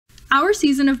Our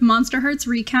season of Monster Hearts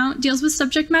Recount deals with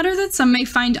subject matter that some may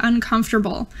find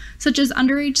uncomfortable, such as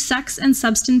underage sex and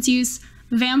substance use,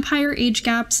 vampire age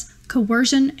gaps,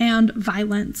 coercion, and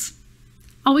violence.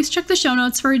 Always check the show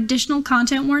notes for additional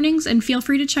content warnings, and feel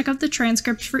free to check out the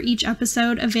transcripts for each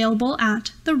episode available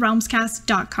at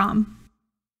therealmscast.com.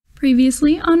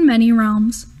 Previously on Many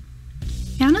Realms.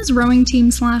 Anna's rowing team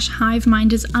 / hive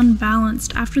mind is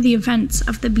unbalanced after the events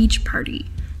of the beach party.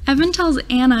 Evan tells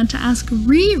Anna to ask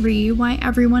Riri why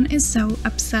everyone is so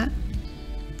upset.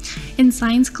 In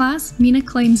science class, Mina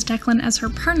claims Declan as her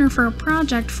partner for a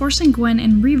project, forcing Gwen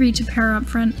and Riri to pair up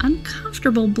for an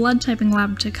uncomfortable blood typing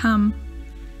lab to come.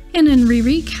 Anna and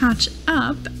Riri catch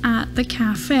up at the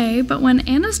cafe, but when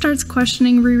Anna starts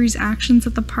questioning Riri's actions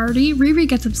at the party, Riri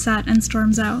gets upset and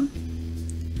storms out.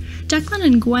 Declan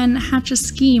and Gwen hatch a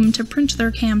scheme to print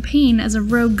their campaign as a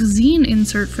rogue zine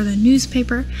insert for the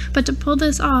newspaper, but to pull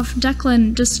this off,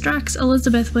 Declan distracts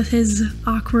Elizabeth with his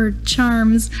awkward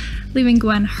charms, leaving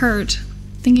Gwen hurt,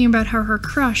 thinking about how her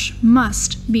crush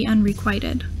must be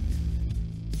unrequited.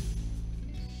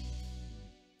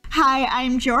 Hi,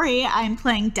 I'm Jory. I'm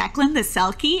playing Declan the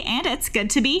Selkie, and it's good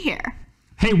to be here.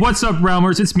 Hey, what's up,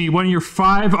 Realmers? It's me, one of your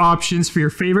 5 options for your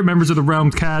favorite members of the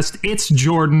Realm cast. It's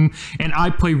Jordan, and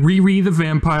I play Riri the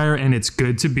Vampire, and it's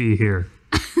good to be here.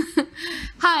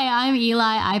 Hi, I'm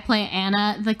Eli. I play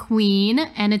Anna the Queen,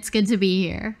 and it's good to be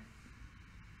here.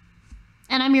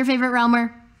 And I'm your favorite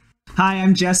Realmer. Hi,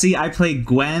 I'm Jesse. I play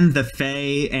Gwen the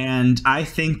Fae, and I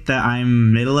think that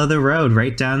I'm middle of the road,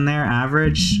 right down there,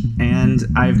 average, and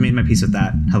I've made my peace with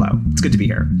that. Hello. It's good to be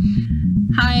here.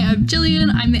 Hi, I'm Jillian.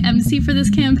 I'm the MC for this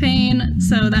campaign,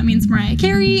 so that means Mariah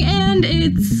Carey, and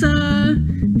it's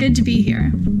good to be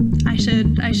here. I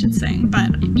should sing,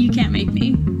 but you can't make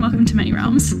me. Welcome to Many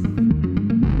Realms.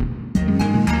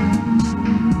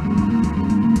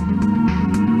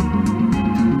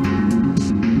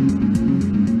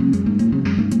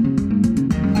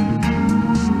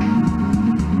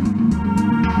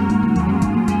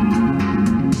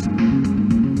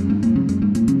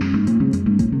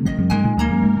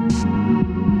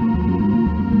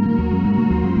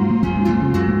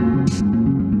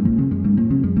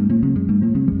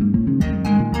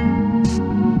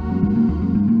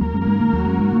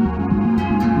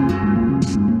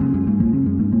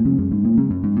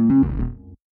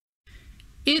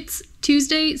 It's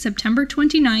Tuesday, September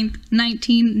 29th,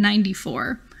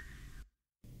 1994.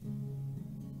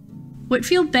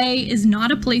 Whitfield Bay is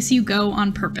not a place you go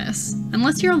on purpose,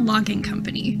 unless you're a logging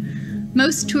company.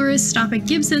 Most tourists stop at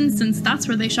Gibson since that's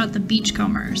where they shot the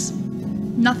Beachcombers.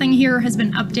 Nothing here has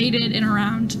been updated in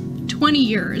around 20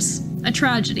 years, a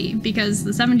tragedy because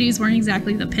the 70s weren't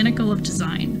exactly the pinnacle of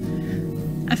design.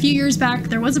 A few years back,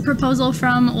 there was a proposal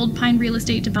from Old Pine Real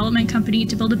Estate Development Company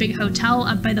to build a big hotel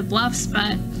up by the bluffs,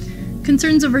 but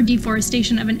concerns over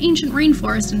deforestation of an ancient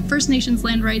rainforest and First Nations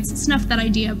land rights snuffed that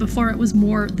idea before it was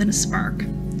more than a spark.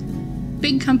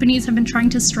 Big companies have been trying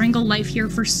to strangle life here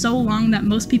for so long that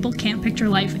most people can't picture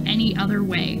life any other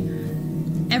way.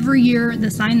 Every year,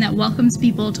 the sign that welcomes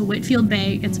people to Whitfield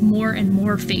Bay gets more and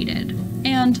more faded.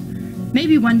 And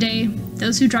maybe one day,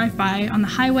 those who drive by on the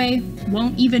highway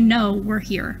won't even know we're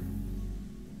here.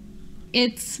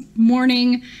 It's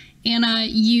morning. Anna,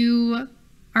 you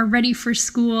are ready for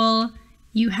school.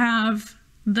 You have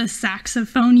the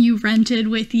saxophone you rented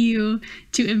with you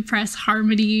to impress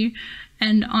Harmony.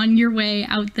 And on your way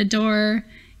out the door,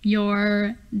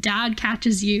 your dad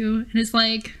catches you and is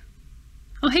like,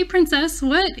 "Oh, hey, princess,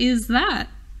 what is that?"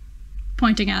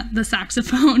 Pointing at the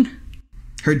saxophone.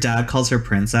 Her dad calls her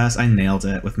princess. I nailed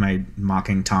it with my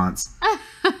mocking taunts.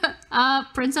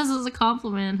 Princess is a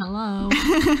compliment. Hello.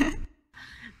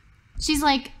 She's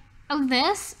like, "Oh,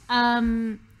 this?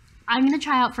 I'm gonna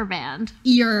try out for band."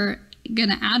 You're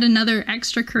gonna add another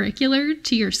extracurricular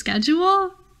to your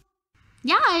schedule?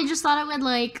 Yeah, I just thought it would,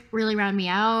 like, really round me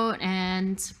out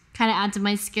and kind of add to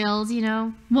my skills, you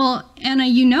know? Well, Anna,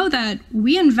 you know that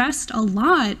we invest a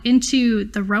lot into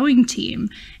the rowing team,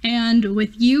 and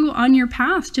with you on your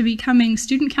path to becoming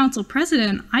student council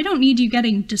president, I don't need you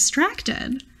getting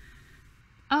distracted.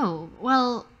 Oh,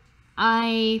 well,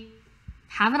 I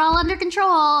have it all under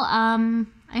control. I'm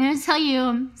going to tell you,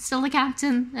 I'm still the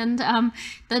captain, and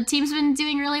the team's been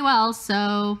doing really well,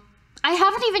 so I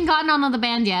haven't even gotten on the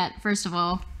band yet, first of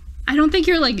all. I don't think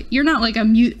you're not like a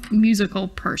musical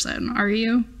person, are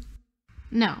you?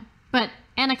 No, but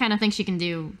Anna kind of thinks she can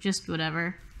do just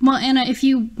whatever. Well, Anna, if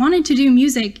you wanted to do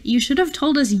music, you should have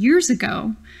told us years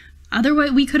ago.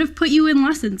 Otherwise, we could have put you in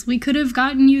lessons. We could have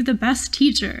gotten you the best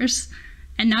teachers.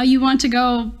 And now you want to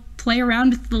go play around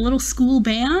with the little school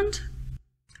band?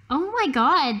 Oh my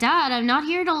god, Dad, I'm not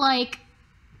here to, like,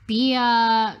 be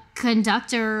a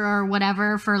conductor or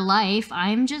whatever for life.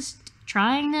 I'm just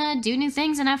trying to do new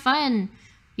things and have fun.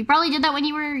 You probably did that when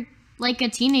you were like a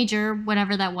teenager,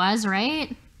 whatever that was,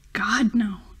 right? God,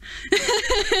 no.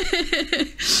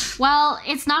 Well,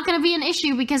 it's not going to be an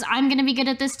issue because I'm going to be good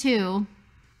at this too.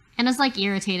 Anna's like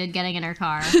irritated getting in her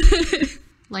car.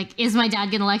 Like, is my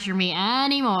dad going to lecture me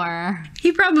anymore?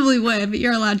 He probably would, but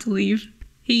you're allowed to leave.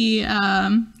 He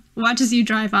watches you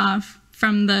drive off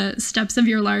from the steps of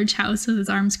your large house with his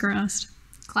arms crossed.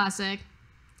 Classic.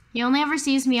 He only ever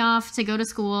sees me off to go to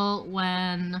school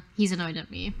when he's annoyed at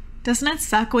me. Doesn't it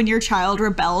suck when your child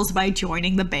rebels by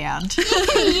joining the band?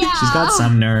 Yeah. She's got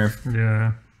some nerve.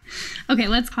 Yeah. Okay,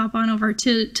 let's hop on over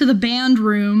to the band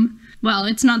room. Well,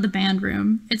 it's not the band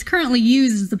room. It's currently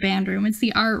used as the band room. It's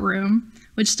the art room,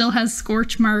 which still has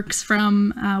scorch marks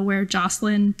from where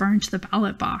Jocelyn burnt the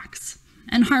ballot box.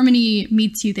 And Harmony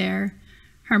meets you there.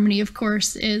 Harmony, of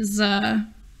course, is the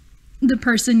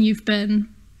person you've been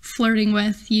flirting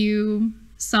with. You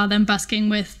saw them busking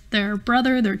with their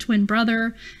brother, their twin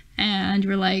brother, and you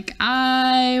were like,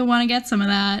 I want to get some of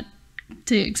that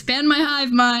to expand my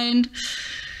hive mind.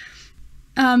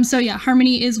 So yeah,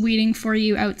 Harmony is waiting for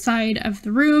you outside of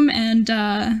the room, and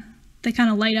they kind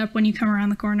of light up when you come around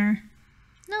the corner.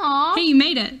 Aw. Hey, you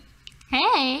made it.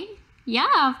 Hey.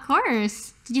 Yeah, of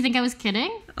course. Did you think I was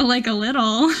kidding? Like a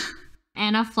little.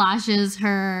 Anna flashes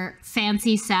her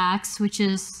fancy sax, which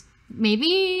is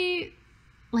maybe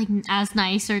like as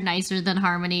nice or nicer than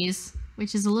Harmony's,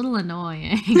 which is a little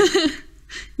annoying.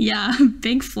 Yeah,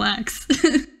 big flex.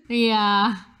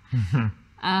 Yeah.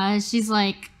 She's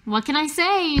like, what can I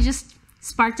say? You just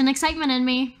sparked an excitement in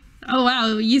me. Oh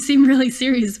wow, you seem really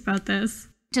serious about this.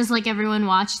 Does like everyone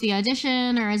watch the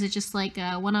audition, or is it just like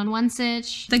a one-on-one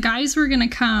sitch? The guys were gonna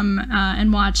come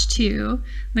and watch too.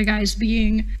 The guys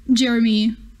being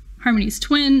Jeremy, Harmony's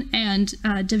twin, and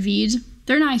David.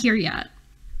 They're not here yet.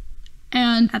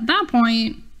 And at that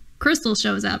point, Crystal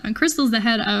shows up, and Crystal's the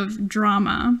head of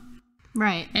drama.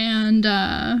 Right. And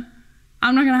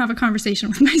I'm not gonna have a conversation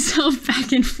with myself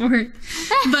back and forth,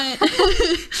 but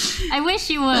I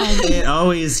wish you would. It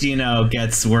always,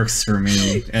 works for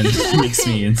me and makes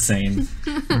me insane.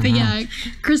 But yeah,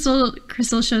 Crystal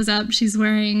shows up. She's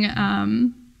wearing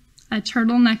a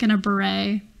turtleneck and a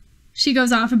beret. She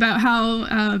goes off about how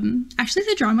actually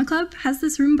the drama club has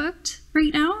this room booked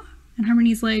right now. And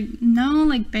Harmony's like, no,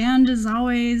 like band is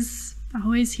always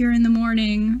here in the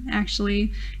morning,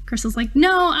 actually. Crystal's like,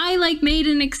 no, I like made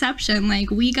an exception. Like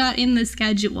we got in the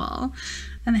schedule.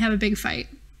 And they have a big fight.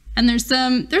 And there's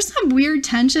some weird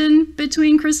tension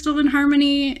between Crystal and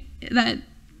Harmony that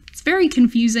it's very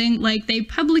confusing. Like they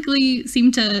publicly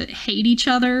seem to hate each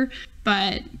other,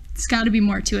 but it's got to be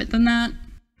more to it than that.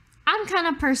 I'm kind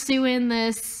of pursuing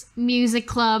this music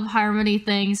club Harmony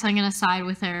thing, so I'm going to side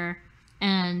with her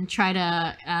and try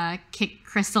to kick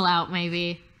Crystal out,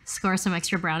 maybe. Score some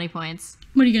extra brownie points.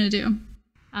 What are you going to do?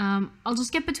 I'll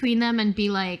just get between them and be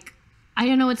like, I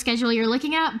don't know what schedule you're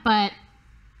looking at, but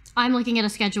I'm looking at a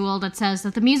schedule that says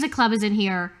that the music club is in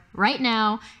here right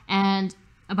now, and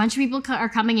a bunch of people are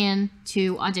coming in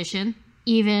to audition,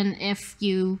 even if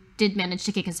you did manage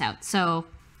to kick us out. So...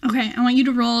 Okay, I want you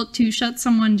to roll to shut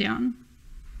someone down.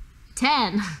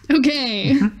 10.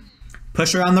 Okay.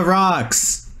 Push her on the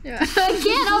rocks. I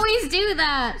can't always do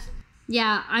that.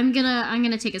 Yeah, I'm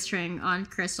gonna take a string on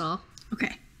Crystal.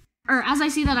 Okay. Or as I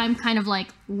see that I'm kind of like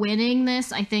winning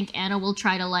this, I think Anna will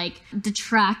try to like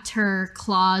detract her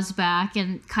claws back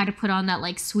and kind of put on that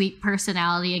like sweet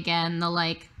personality again. The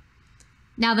like,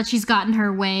 now that she's gotten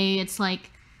her way, it's like,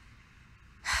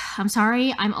 I'm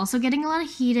sorry, I'm also getting a lot of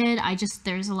heated.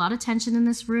 There's a lot of tension in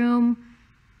this room,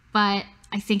 but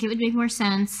I think it would make more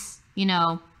sense,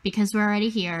 because we're already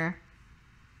here.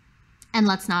 And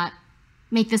let's not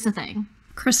make this a thing.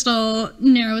 Crystal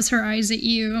narrows her eyes at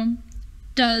you,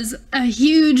 does a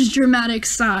huge dramatic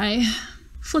sigh,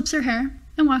 flips her hair,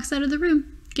 and walks out of the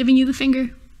room, giving you the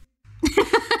finger.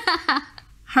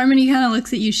 Harmony kind of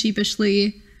looks at you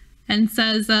sheepishly and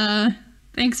says,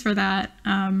 thanks for that.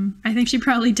 I think she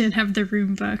probably did have the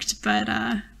room booked, but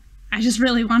I just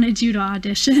really wanted you to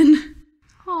audition.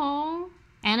 Oh.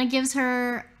 Anna gives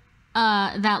her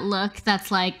that look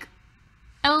that's like,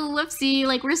 oh, whoopsie,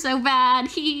 like we're so bad.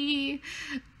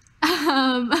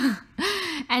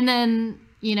 And then,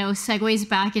 segues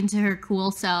back into her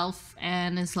cool self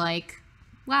and is like,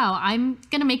 wow, I'm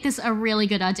gonna make this a really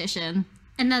good audition.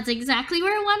 And that's exactly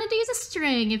where I wanted to use a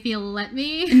string, if you'll let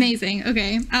me. Amazing.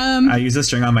 Okay. I use a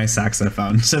string on my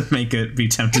saxophone to make it be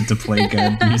tempted to play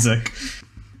good music.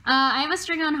 I have a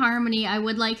string on Harmony. I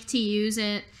would like to use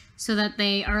it so that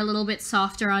they are a little bit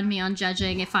softer on me on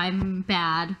judging if I'm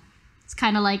bad. It's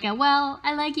kind of like well,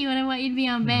 I like you and I want you to be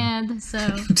on band, so.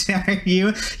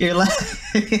 You're like,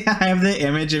 I have the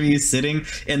image of you sitting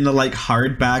in the like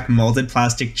hardback molded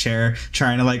plastic chair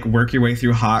trying to like work your way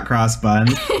through hot cross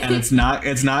buns, and it's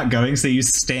not going, so you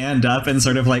stand up and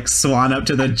sort of like swan up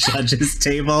to the judges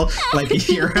table like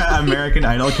you're an American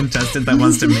Idol contestant that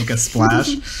wants to make a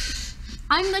splash.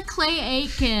 I'm the Clay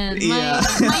Aiken. Yeah.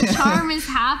 My charm is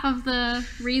half of the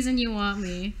reason you want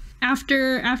me.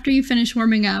 After you finish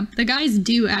warming up, the guys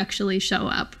do actually show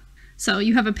up. So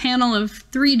you have a panel of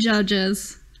 3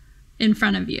 judges in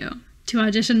front of you to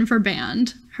audition for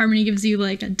band. Harmony gives you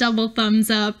like a double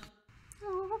thumbs up.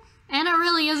 Anna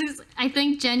really is, I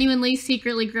think, genuinely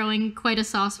secretly growing quite a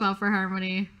soft spot for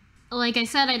Harmony. Like I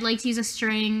said, I'd like to use a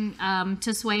string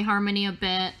to sway Harmony a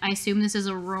bit. I assume this is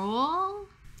a roll?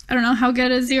 I don't know, how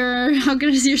good is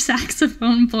your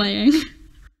saxophone playing?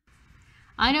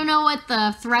 I don't know what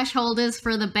the threshold is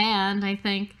for the band, I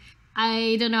think.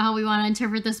 I don't know how we want to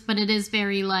interpret this, but it is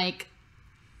very, like,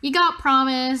 you got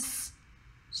promise.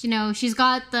 You know, she's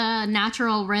got the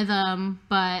natural rhythm,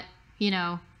 but, you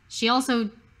know, she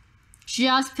also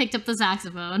just picked up the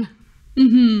saxophone.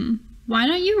 Mm-hmm. Why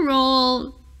don't you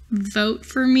roll vote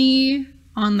for me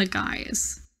on the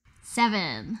guys?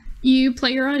 7. You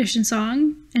play your audition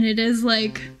song, and it is,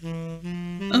 like,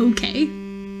 okay.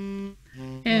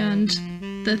 And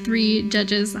the 3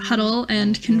 judges huddle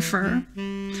and confer.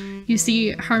 You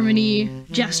see Harmony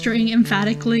gesturing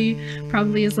emphatically,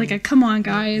 probably as like a come on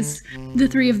guys. The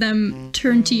 3 of them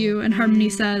turn to you and Harmony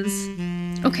says,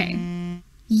 okay,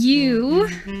 you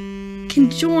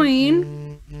can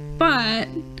join, but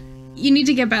you need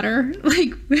to get better,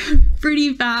 like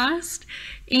pretty fast.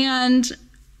 And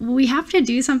we have to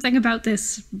do something about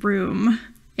this room.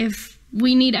 If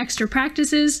we need extra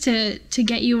practices to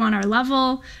get you on our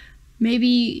level,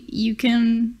 maybe you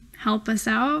can help us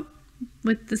out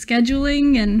with the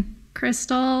scheduling and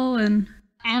Crystal and...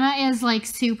 Anna is like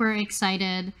super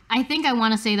excited. I think I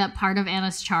want to say that part of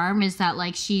Anna's charm is that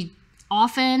like she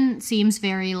often seems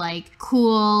very like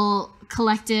cool,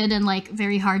 collected, and like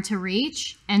very hard to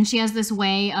reach. And she has this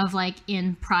way of like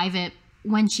in private,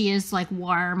 when she is like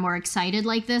warm or excited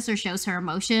like this or shows her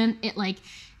emotion, it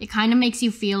kind of makes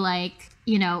you feel like,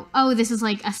 you know, oh, this is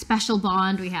like a special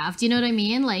bond we have. Do you know what I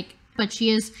mean? Like, but she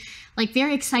is like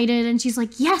very excited and she's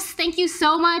like, yes, thank you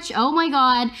so much. Oh my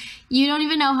God. You don't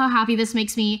even know how happy this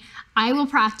makes me. I will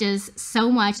practice so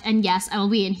much. And yes, I will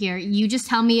be in here. You just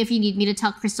tell me if you need me to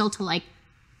tell Crystal to like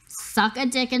suck a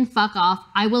dick and fuck off.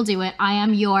 I will do it. I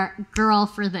am your girl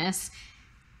for this.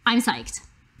 I'm psyched.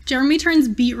 Jeremy turns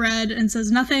beet red and says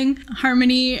nothing.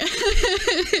 Harmony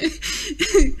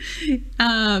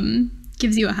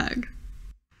gives you a hug.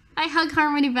 I hug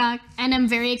Harmony back and I'm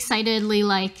very excitedly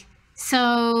like,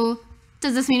 so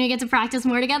does this mean we get to practice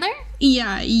more together?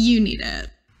 Yeah, you need it.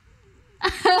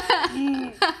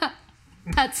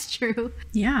 That's true.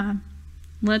 Yeah.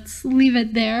 Let's leave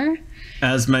it there.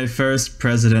 As my first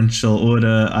presidential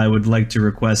order, I would like to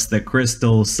request that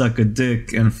Crystal suck a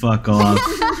dick and fuck off.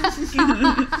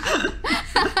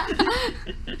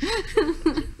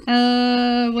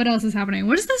 What else is happening?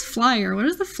 What is this flyer? What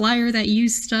is the flyer that you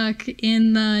stuck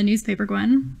in the newspaper,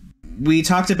 Gwen? We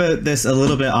talked about this a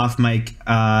little bit off mic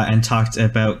and talked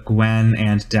about Gwen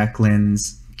and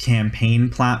Declan's campaign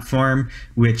platform,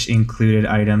 which included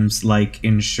items like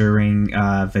ensuring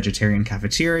vegetarian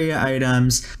cafeteria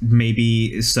items,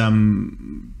 maybe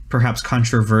some perhaps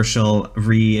controversial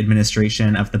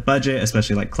re-administration of the budget,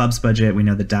 especially like club's budget. We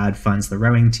know the dad funds the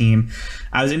rowing team.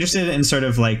 I was interested in sort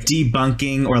of like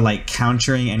debunking or like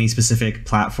countering any specific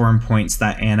platform points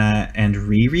that Anna and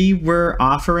Riri were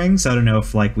offering. So I don't know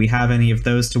if like we have any of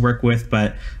those to work with,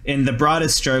 but in the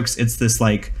broadest strokes, it's this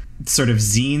like sort of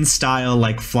zine style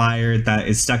like flyer that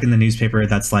is stuck in the newspaper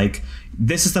that's like,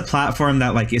 this is the platform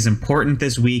that like is important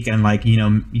this week, and like, you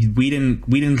know, we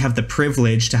didn't have the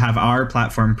privilege to have our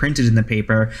platform printed in the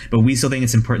paper, but we still think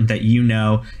it's important that you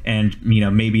know, and you know,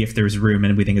 maybe if there's room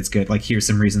and we think it's good, like here's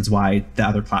some reasons why the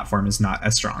other platform is not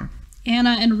as strong.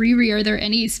 Anna and Riri, are there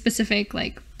any specific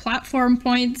like platform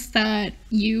points that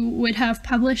you would have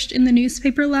published in the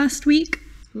newspaper last week?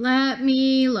 Let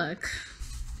me look.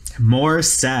 More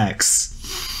sex.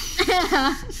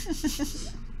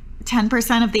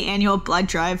 10% of the annual blood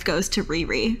drive goes to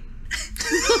Riri.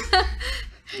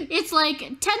 It's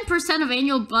like 10% of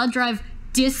annual blood drive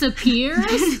disappears.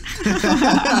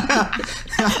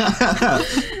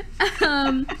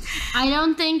 I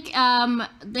don't think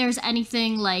there's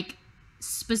anything like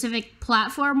specific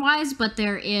platform wise, but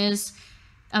there is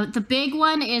the big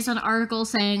one is an article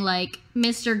saying like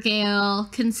Mr. Gale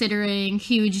considering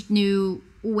huge new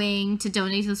wing to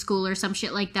donate to the school or some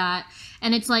shit like that.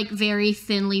 and it's like very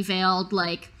thinly veiled,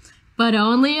 like, but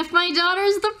only if my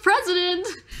daughter's the president.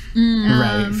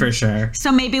 Right, for sure.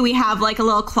 So maybe we have like a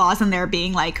little clause in there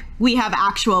being like, we have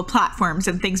actual platforms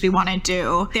and things we want to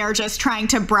do. They're just trying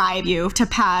to bribe you to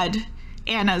pad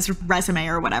Anna's resume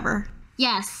or whatever.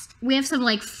 Yes, we have some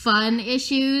like fun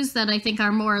issues that I think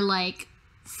are more like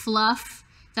fluff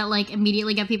that like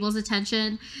immediately get people's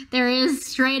attention. There is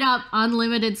straight up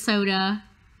unlimited soda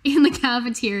in the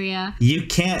cafeteria. You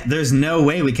can't, there's no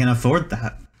way we can afford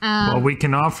that. Well, we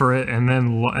can offer it and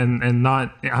then and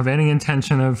not have any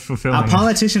intention of fulfilling A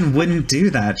politician wouldn't do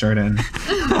that, Jordan.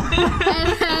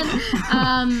 And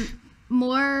then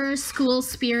more school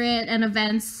spirit and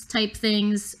events type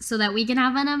things so that we can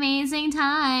have an amazing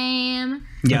time.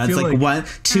 Yeah, it's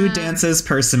like 2 dances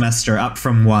per semester, up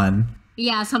from 1.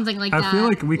 Yeah, something like that. I feel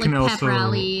like we can pep also,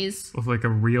 rallies. with like a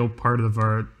real part of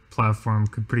our platform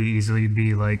could pretty easily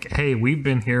be like, hey, we've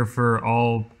been here for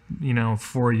all,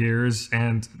 4 years,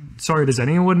 and sorry, does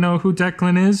anyone know who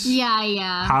Declan is?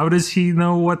 Yeah. How does he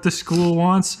know what the school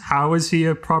wants? How is he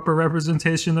a proper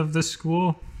representation of the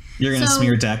school? You're going to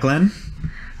smear Declan?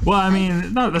 Well, I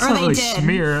mean, no, that's Or not they really did.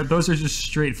 smear. Those are just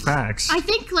straight facts. I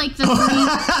think like the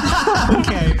three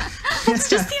Okay. It's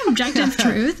just the objective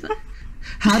truth.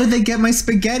 How did they get my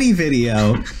spaghetti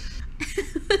video?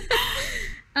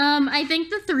 I think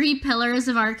the 3 pillars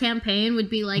of our campaign would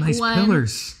be like, Nice one,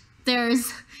 pillars.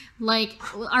 there's like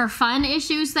our fun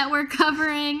issues that we're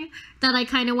covering that I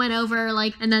kind of went over,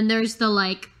 like, and then there's the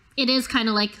like, it is kind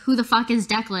of like, who the fuck is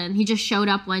Declan? He just showed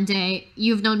up one day.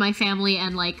 You've known my family,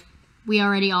 and like, we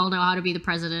already all know how to be the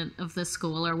president of this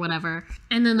school or whatever.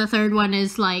 And then the third one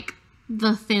is like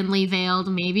the thinly veiled,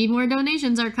 maybe more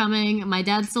donations are coming. My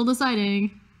dad's still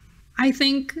deciding. I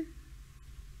think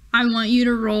I want you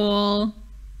to roll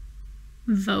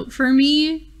vote for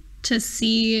me to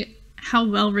see how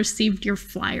well received your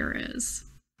flyer is.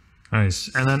 Nice.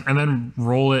 And then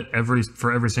roll it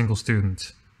for every single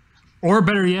student. Or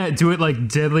better yet, do it like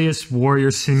Deadliest Warrior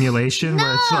Simulation,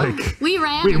 where it's like We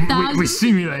ran we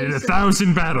simulated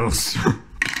 1,000 battles.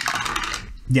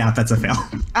 Yeah, that's a fail.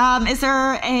 Is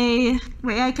there a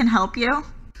way I can help you?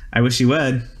 I wish you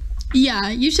would. Yeah,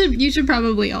 you should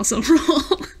probably also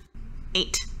roll.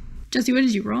 8. Jesse, what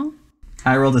did you roll?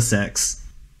 I rolled a 6.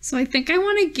 So I think I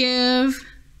want to give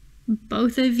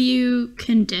both of you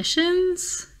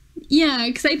conditions. Yeah,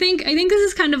 because I think this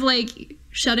is kind of like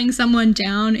shutting someone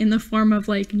down in the form of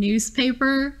like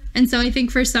newspaper. And so I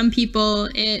think for some people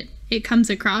it comes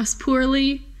across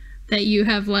poorly that you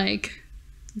have like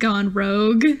gone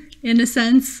rogue in a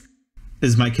sense.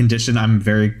 Is my condition I'm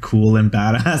very cool and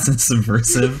badass and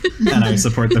subversive and I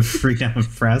support the freedom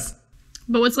of press?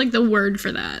 But what's like the word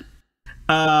for that?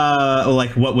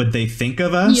 Like what would they think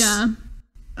of us? Yeah.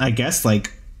 I guess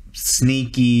like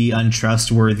sneaky,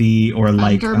 untrustworthy, or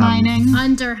like Undermining.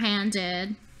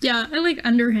 Underhanded. Yeah, I like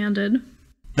underhanded.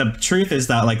 the truth is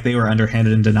that like they were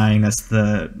underhanded in denying us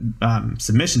the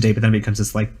submission date, but then it becomes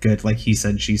this like good, like he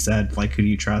said, she said, like who do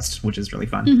you trust, which is really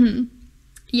fun. Mm-hmm.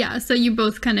 Yeah, so you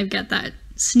both kind of get that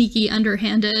sneaky,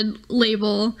 underhanded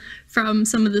label from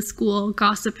some of the school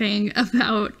gossiping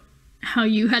about how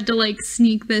you had to like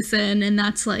sneak this in, and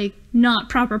that's like not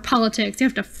proper politics. You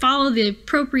have to follow the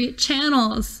appropriate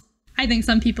channels. I think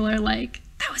some people are like,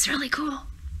 that was really cool.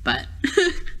 But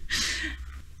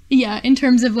yeah, in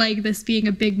terms of like this being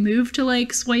a big move to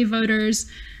like sway voters,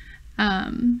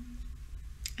 I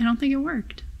don't think it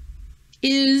worked.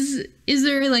 Is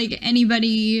there like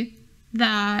anybody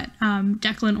that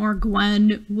Declan or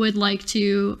Gwen would like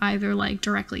to either like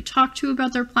directly talk to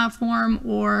about their platform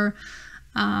or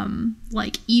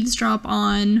like eavesdrop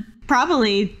on?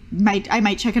 Probably I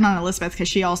might check in on Elizabeth because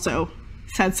she also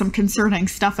said some concerning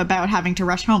stuff about having to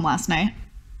rush home last night.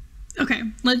 Okay,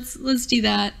 let's do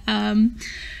that.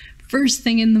 First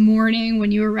thing in the morning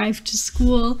when you arrive to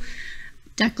school,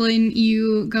 Declan,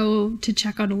 you go to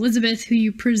check on Elizabeth, who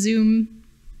you presume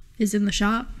is in the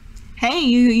shop. Hey,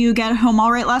 you get home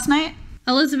all right last night?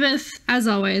 Elizabeth, as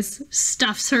always,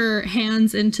 stuffs her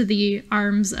hands into the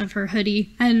arms of her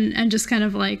hoodie and just kind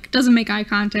of like doesn't make eye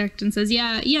contact and says,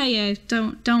 yeah,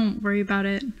 don't worry about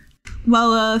it.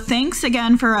 Well, thanks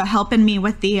again for helping me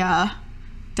with the,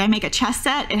 did I make a chess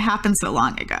set? It happened so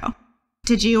long ago.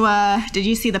 Did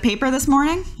you see the paper this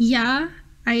morning? Yeah,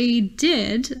 I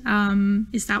did.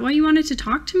 Is that why you wanted to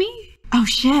talk to me? Oh,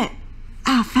 shit.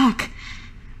 Ah, fuck.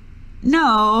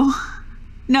 No,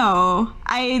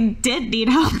 I did need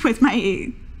help with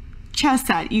my chess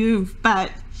set.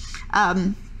 But,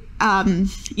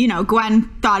 you know, Gwen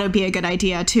thought it'd be a good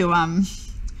idea to,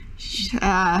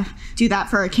 do that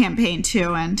for a campaign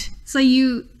too, and... So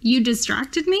you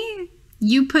distracted me?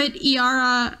 You put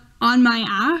Iara on my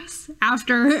ass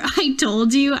after I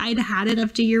told you I'd had it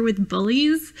up to here with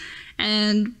bullies.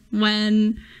 And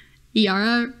when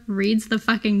Yara reads the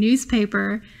fucking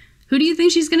newspaper, who do you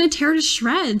think she's gonna tear to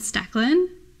shreds, Declan?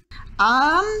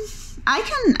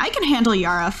 I can handle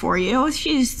Yara for you.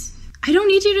 I don't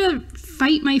need you to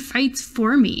fight my fights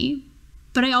for me,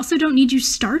 but I also don't need you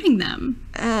starting them.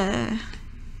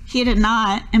 He did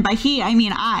not, and by he, I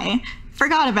mean I,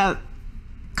 forgot about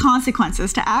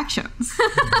consequences to actions.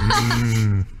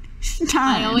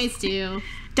 I always do.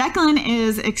 Declan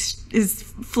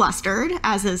is flustered,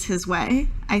 as is his way,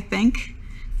 I think.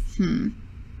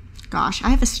 Gosh, I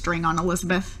have a string on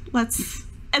Elizabeth. Let's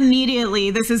immediately,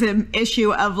 this is an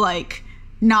issue of like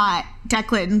not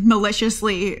Declan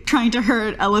maliciously trying to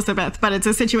hurt Elizabeth, but it's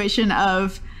a situation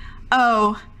of,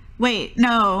 oh, wait,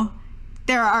 no,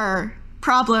 there are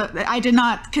problems. I did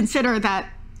not consider that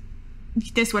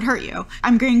this would hurt you.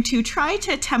 I'm going to try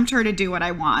to tempt her to do what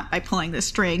I want by pulling this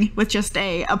string with just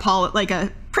a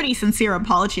pretty sincere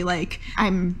apology, like,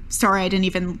 I'm sorry I didn't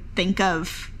even think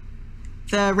of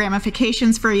the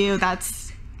ramifications for you.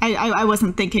 I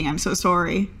wasn't thinking, I'm so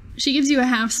sorry. She gives you a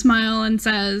half smile and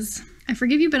says, I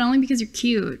forgive you, but only because you're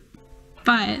cute.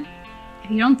 But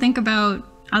if you don't think about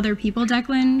other people,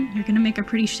 Declan, you're gonna make a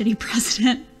pretty shitty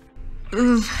president.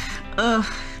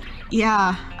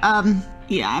 Yeah,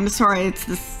 I'm sorry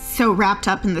it's so wrapped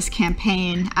up in this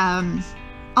campaign.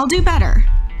 I'll do better.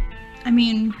 I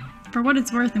mean, for what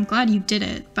it's worth, I'm glad you did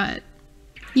it, but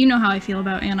you know how I feel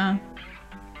about Anna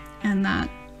and that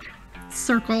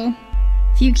circle.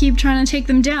 If you keep trying to take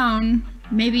them down,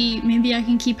 maybe I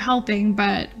can keep helping,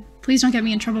 but please don't get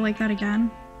me in trouble like that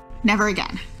again. Never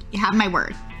again. You have my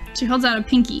word. She holds out a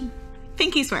pinky.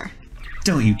 Pinky swear.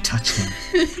 Don't you touch him.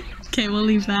 Okay, we'll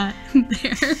leave that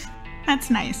there. That's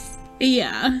nice.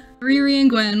 Yeah. Riri and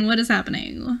Gwen, what is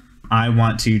happening? I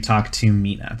want to talk to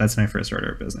Mina. That's my first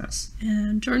order of business.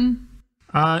 And Jordan?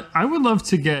 I would love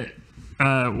to get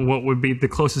what would be the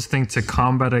closest thing to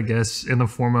combat, I guess, in the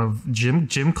form of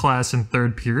gym class in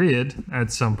third period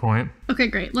at some point. Okay,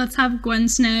 great. Let's have Gwen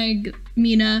snag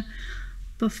Mina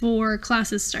before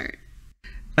classes start.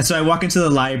 So I walk into the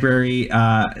library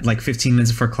like 15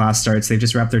 minutes before class starts. They've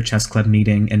just wrapped their chess club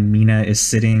meeting, and Mina is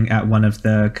sitting at one of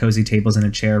the cozy tables in a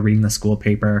chair reading the school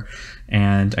paper.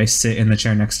 And I sit in the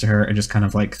chair next to her and just kind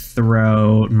of like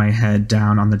throw my head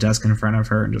down on the desk in front of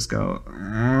her and just go.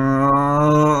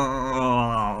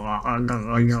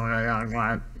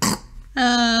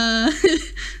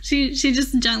 She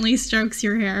just gently strokes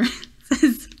your hair.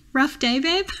 Says, rough day,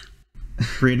 babe?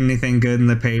 Read anything good in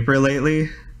the paper lately?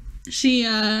 She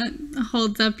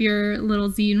holds up your little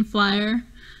zine flyer.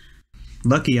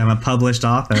 Lucky I'm a published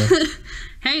author.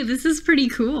 Hey, this is pretty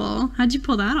cool. How'd you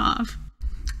pull that off?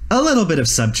 A little bit of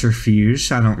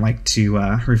subterfuge. I don't like to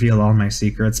reveal all my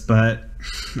secrets, but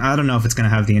I don't know if it's going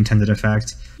to have the intended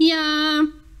effect. Yeah,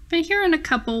 been hearing a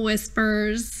couple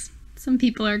whispers. Some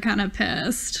people are kind of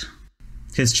pissed.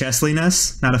 His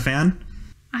chessliness? Not a fan?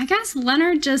 I guess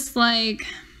Leonard just, like,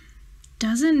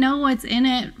 doesn't know what's in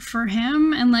it for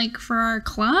him and, like, for our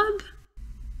club.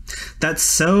 That's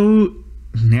so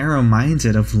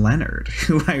narrow-minded of Leonard,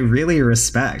 who I really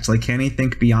respect. Like, can't he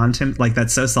think beyond him? Like,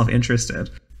 that's so self-interested.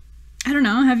 I don't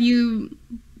know. Have you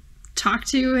talked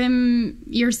to him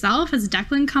yourself? Has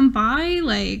Declan come by?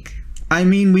 Like, I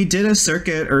mean, we did a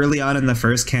circuit early on in the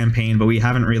first campaign, but we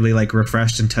haven't really, like,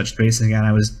 refreshed and touched base again.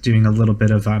 I was doing a little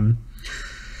bit of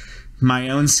my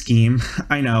own scheme.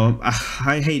 I know.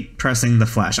 I hate pressing the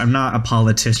flesh. I'm not a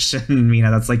politician. You know,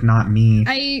 that's like not me.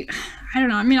 I don't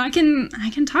know. I mean, I can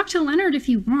talk to Leonard if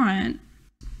you want.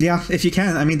 Yeah, if you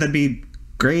can. I mean, that'd be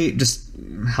great. Just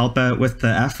help out with the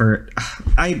effort.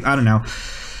 I don't know.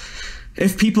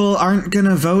 If people aren't going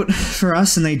to vote for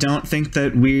us and they don't think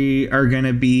that we are going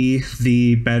to be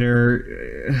the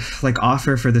better like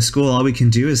offer for the school, all we can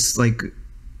do is like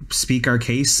speak our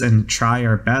case and try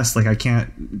our best. Like, I can't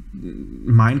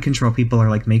mind control people or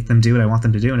like make them do what I want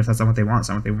them to do. And if that's not what they want, it's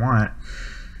not what they want.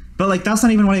 But like, that's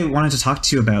not even what I wanted to talk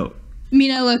to you about.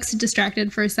 Mina looks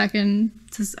distracted for a second.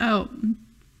 Says,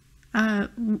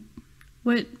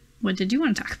 what did you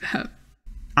want to talk about?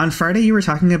 On Friday, you were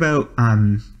talking about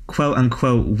quote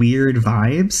unquote weird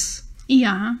vibes.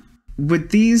 Yeah. Would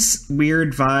these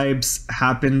weird vibes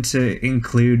happen to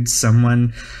include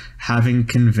someone having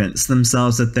convinced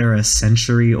themselves that they're a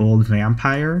century-old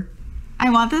vampire? I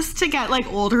want this to get like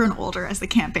older and older as the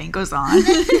campaign goes on.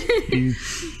 You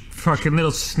fucking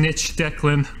little snitch,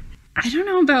 Declan. I don't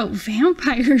know about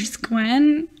vampires,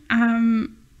 Gwen.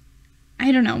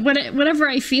 I don't know. Whatever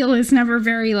I feel is never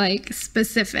very like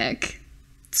specific.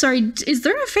 Sorry, is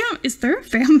there a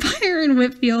vampire in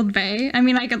Whitfield Bay? I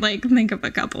mean, I could like think of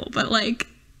a couple, but like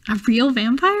a real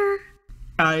vampire?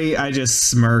 I just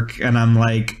smirk and I'm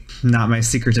like, not my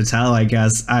secret to tell, I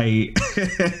guess. I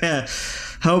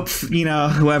hope,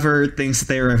 whoever thinks that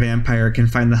they are a vampire can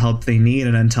find the help they need,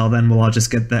 and until then we'll all just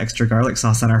get the extra garlic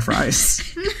sauce on our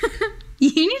fries.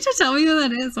 You need to tell me who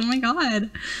that is. Oh my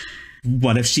god.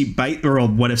 What if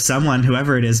what if someone,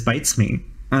 whoever it is, bites me?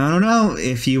 I don't know.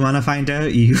 If you want to find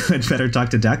out, you had better talk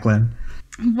to Declan.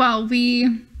 Well,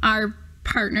 we are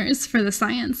partners for the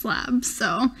science lab,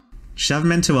 so... Shove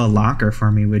him into a locker for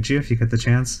me, would you, if you get the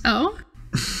chance? Oh?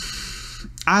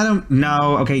 I don't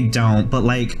know. Okay, don't. But,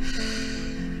 like,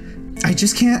 I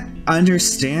just can't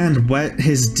understand what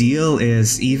his deal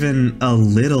is even a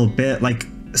little bit. Like,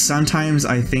 sometimes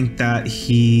I think that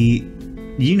he,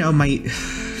 might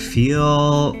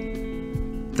feel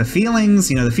the feelings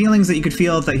that you could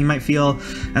feel that he might feel.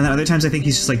 And then other times I think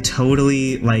he's just, like,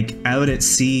 totally, like, out at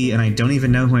sea, and I don't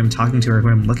even know who I'm talking to or who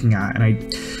I'm looking at. And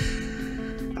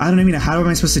I don't even know, how am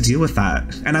I supposed to deal with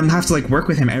that? And I'm have to like work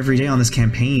with him every day on this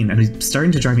campaign, and he's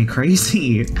starting to drive me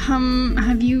crazy.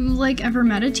 Have you like ever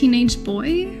met a teenage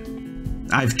boy?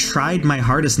 I've tried my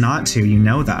hardest not to, you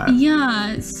know that.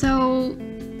 Yeah, so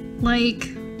like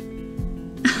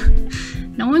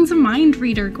no one's a mind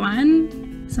reader,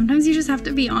 Gwen. Sometimes you just have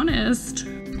to be honest.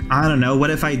 I don't know, what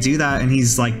if I do that and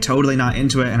he's like totally not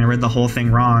into it and I read the whole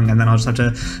thing wrong, and then I'll just have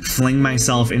to fling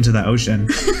myself into the ocean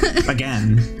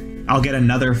again. I'll get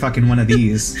another fucking one of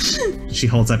these. She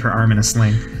holds up her arm in a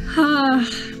sling.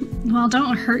 Well,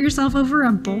 don't hurt yourself over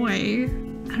a boy.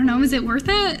 I don't know, is it worth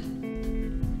it?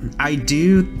 I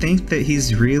do think that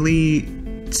he's really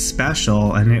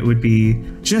special, and it would be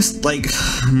just like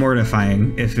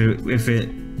mortifying if it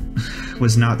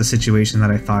was not the situation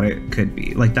that I thought it could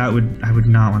be. Like I would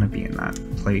not want to be in that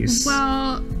place.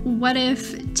 Well, what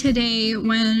if today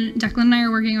when Declan and I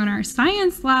are working on our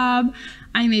science lab,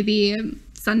 I maybe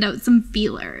send out some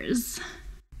feelers.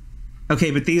 Okay,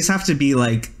 but these have to be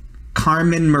like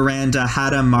Carmen Miranda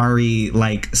Hadamari,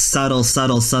 like subtle,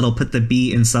 put the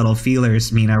B in subtle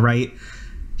feelers, Mina, right?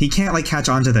 He can't like catch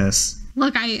on to this.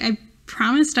 Look, I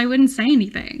promised I wouldn't say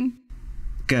anything.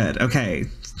 Good, okay.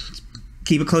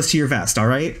 Keep it close to your vest, all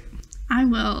right? I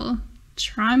will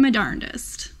try my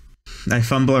darndest. I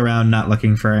fumble around not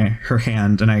looking for her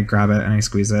hand, and I grab it and I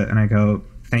squeeze it and I go,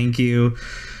 thank you.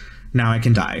 Now I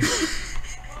can die.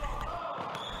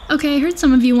 Okay, I heard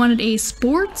some of you wanted a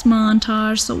sports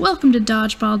montage, so welcome to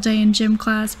Dodgeball Day in gym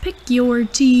class. Pick your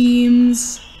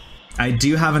teams. I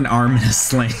do have an arm in a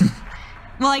sling.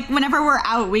 Well, like, whenever we're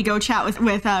out, we go chat with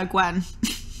Gwen.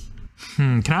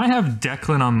 Can I have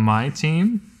Declan on my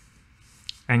team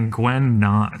and Gwen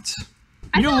not?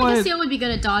 I feel like Lucille would be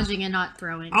good at dodging and not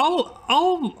throwing. I'll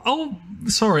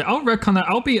retcon that.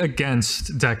 I'll be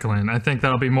against Declan. I think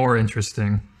that'll be more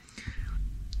interesting.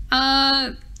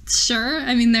 Sure.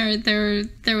 I mean,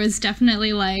 there was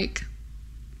definitely like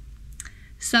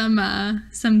some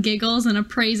giggles and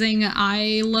appraising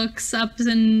eye looks, ups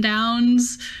and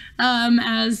downs,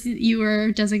 as you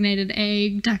were designated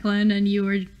A, Declan, and you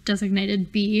were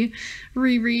designated B,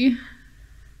 Riri.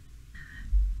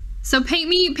 So paint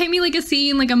me like a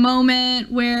scene, like a moment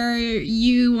where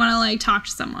you want to like talk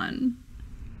to someone.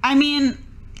 I mean,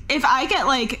 if I get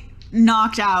like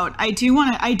knocked out, I do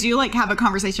like have a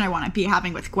conversation I want to be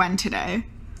having with Gwen today,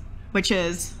 which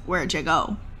is, where'd you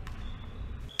go?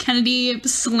 Kennedy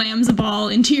slams a ball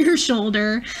into your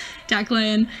shoulder.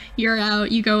 Declan, you're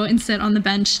out. You go and sit on the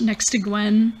bench next to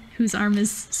Gwen, whose arm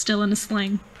is still in a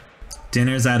sling.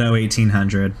 Dinner's at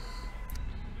 1800.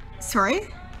 Sorry?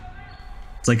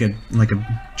 It's like a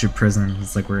prison.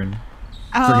 It's like we're in.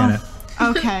 Oh, forget it.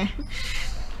 Okay.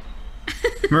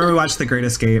 Remember we watched The Great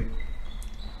Escape?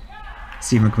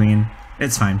 Steve McQueen.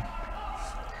 It's fine.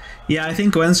 Yeah, I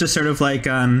think Gwen's just sort of like,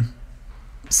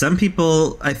 some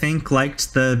people, I think,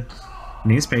 liked the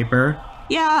newspaper.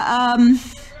 Yeah,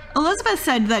 Elizabeth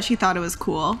said that she thought it was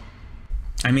cool.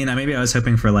 I mean, maybe I was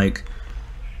hoping for, like,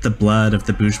 the blood of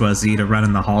the bourgeoisie to run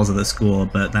in the halls of the school,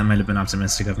 but that might have been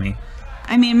optimistic of me.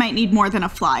 I mean, might need more than a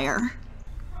flyer.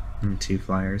 2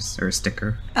 flyers, or a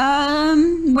sticker.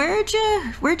 Where'd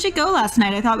you go last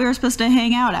night? I thought we were supposed to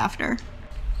hang out after.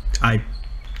 I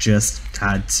just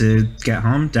had to get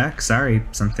home, Deck. Sorry,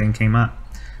 something came up.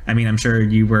 I mean, I'm sure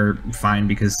you were fine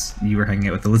because you were hanging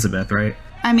out with Elizabeth, right?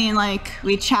 I mean, like,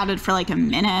 we chatted for like a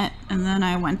minute, and then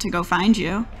I went to go find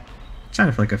you.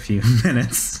 Chatted for like a few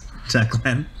minutes,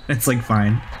 Declan. It's like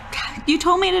fine. You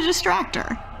told me to distract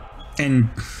her. And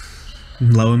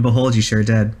lo and behold, you sure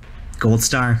did. Gold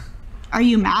star. Are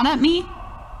you mad at me?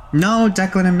 No,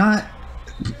 Declan, I'm not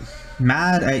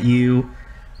mad at you.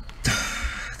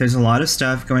 There's a lot of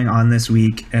stuff going on this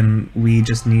week, and we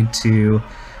just need to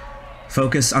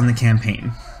focus on the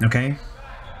campaign, okay?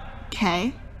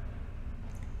 Okay.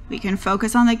 We can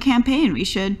focus on the campaign. We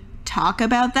should talk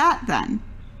about that then.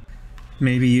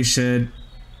 Maybe you should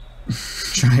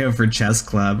try out for chess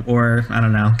club, or I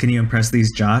don't know. Can you impress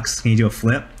these jocks? Can you do a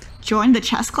flip? Join the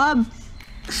chess club?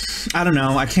 I don't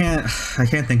know. I can't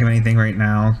think of anything right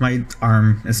now. My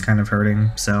arm is kind of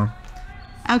hurting, so.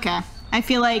 Okay. I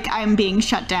feel like I'm being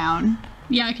shut down.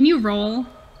 Yeah, can you roll?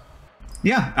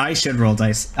 Yeah, I should roll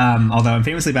dice. Although I'm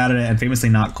famously bad at it and famously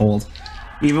not cold.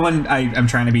 Even when I'm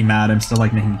trying to be mad, I'm still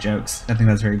like making jokes. I think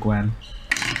that's very Gwen.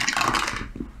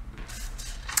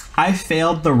 I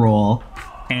failed the roll,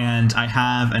 and I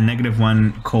have a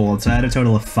 -1 cold, so I had a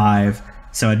total of 5.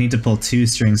 So I'd need to pull 2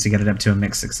 strings to get it up to a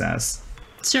mixed success.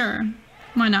 Sure.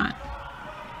 Why not?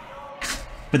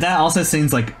 But that also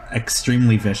seems like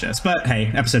extremely vicious. But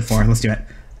hey, episode 4, let's do it.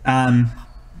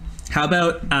 How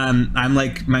about I'm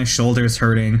like, my shoulder's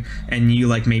hurting, and you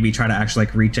like maybe try to actually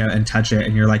like reach out and touch it,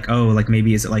 and you're like, oh, like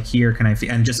maybe is it like here? Can I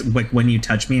feel? And just like when you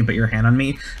touch me and put your hand on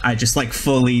me, I just like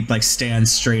fully like stand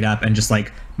straight up and just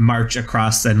like march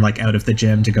across and like out of the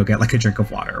gym to go get like a drink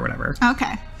of water or whatever.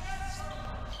 Okay.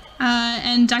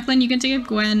 And Declan, you get to give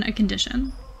Gwen a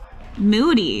condition.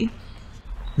 Moody.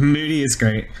 Moody is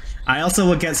great. I also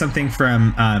will get something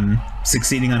from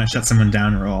succeeding on a shut someone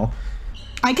down roll.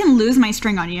 I can lose my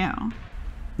string on you.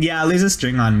 Yeah, lose a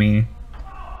string on me.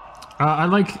 I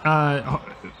like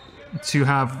to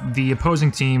have the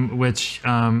opposing team, which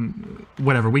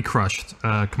whatever we crushed.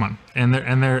 Come on, and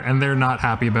they're not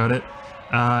happy about it.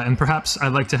 And perhaps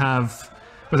I'd like to have,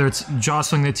 whether it's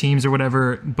jostling the teams or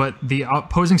whatever, but the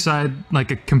opposing side, like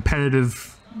a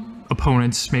competitive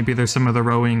opponents. Maybe there's some of the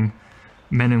rowing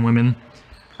men and women.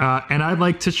 And I'd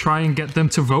like to try and get them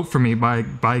to vote for me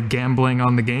by gambling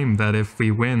on the game, that if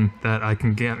we win, that I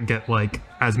can get like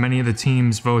as many of the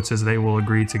team's votes as they will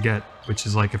agree to get, which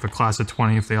is like if a class of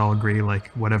 20, if they all agree, like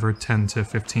whatever, 10 to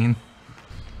 15.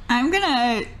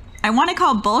 I want to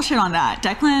call bullshit on that.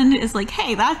 Declan is like,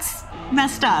 hey, that's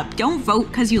messed up. Don't vote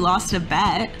because you lost a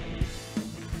bet.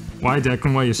 Why,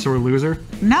 Declan? Why, you sore loser?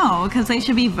 No, because they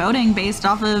should be voting based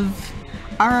off of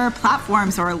our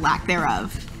platforms or lack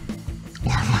thereof.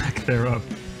 Or lack thereof.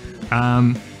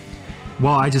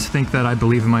 Well, I just think that I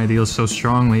believe in my ideals so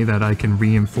strongly that I can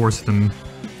reinforce them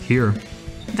here.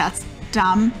 That's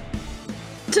dumb.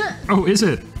 Oh, is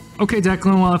it? Okay,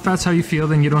 Declan, well, if that's how you feel,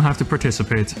 then you don't have to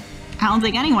participate. I don't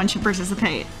think anyone should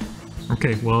participate.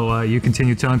 Okay, well, you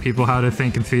continue telling people how to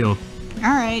think and feel.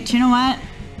 All right, you know what?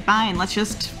 Fine, let's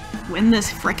just win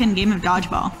this frickin' game of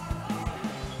dodgeball.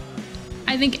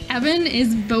 I think Evan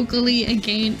is vocally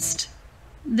against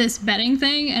this betting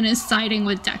thing and is siding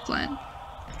with Declan.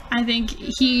 I think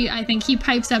he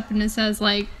pipes up and it says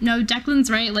like, no, Declan's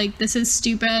right, like this is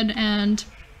stupid, and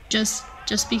just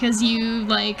because you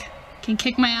like can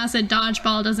kick my ass at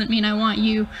dodgeball doesn't mean I want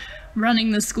you running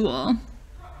the school.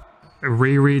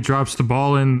 Riri drops the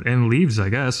ball and leaves, I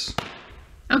guess.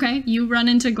 Okay, you run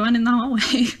into Gwen in the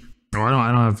hallway. Oh,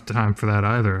 I don't have time for that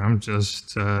either. I'm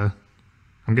just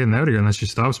I'm getting out of here unless she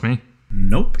stops me.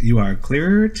 Nope, you are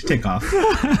clear to take off.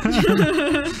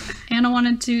 Anna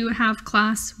wanted to have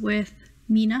class with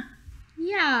Mina.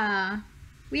 Yeah.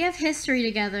 We have history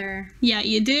together. Yeah,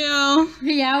 you do.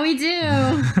 Yeah, we do.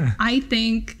 I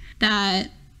think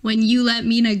that when you let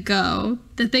Mina go,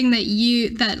 the thing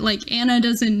that like Anna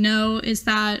doesn't know is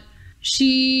that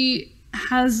she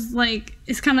has like,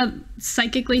 is kind of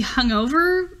psychically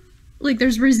hungover. Like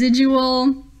there's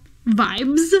residual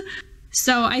vibes.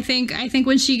 So I think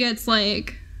when she gets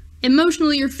like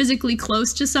emotionally or physically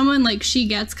close to someone, like she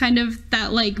gets kind of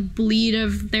that like bleed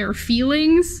of their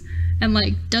feelings and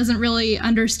like doesn't really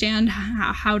understand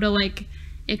how to like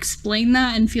explain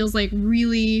that and feels like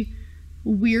really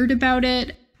weird about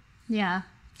it. Yeah.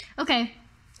 Okay.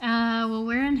 Well,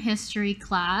 we're in history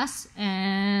class,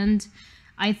 and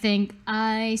I think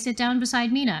I sit down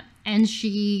beside Mina, and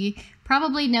she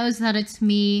probably knows that it's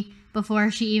me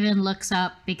before she even looks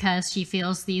up because she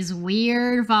feels these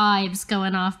weird vibes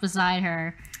going off beside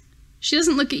her. She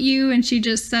doesn't look at you, and she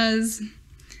just says,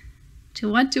 "To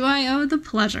what do I owe the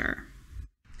pleasure?"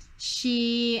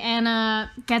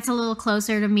 Anna gets a little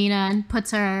closer to Mina and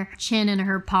puts her chin in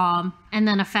her palm, and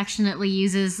then affectionately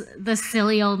uses the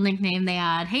silly old nickname they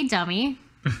had. Hey, dummy.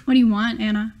 What do you want,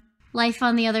 Anna? Life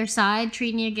on the other side,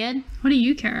 treating you good? What do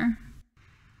you care?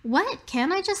 What?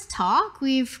 Can't I just talk?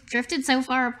 We've drifted so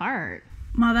far apart.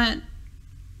 Well, that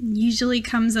usually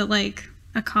comes at like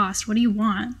a cost. What do you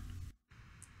want?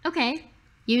 Okay.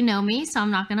 You know me, so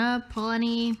I'm not gonna pull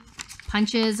any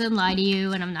punches and lie to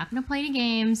you, and I'm not gonna play any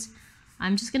games.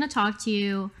 I'm just gonna talk to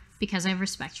you because I have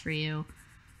respect for you.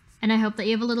 And I hope that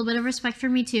you have a little bit of respect for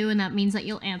me too, and that means that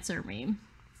you'll answer me.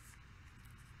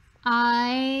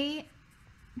 I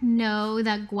know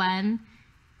that Gwen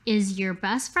is your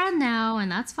best friend now,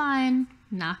 and that's fine.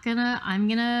 I'm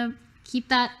gonna keep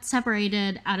that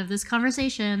separated out of this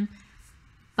conversation.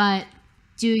 But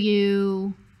do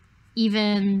you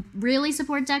even really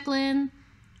support Declan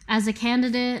as a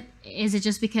candidate? Is it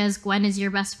just because Gwen is your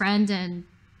best friend and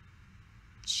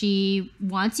she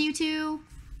wants you to?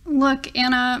 Look,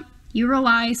 Anna, you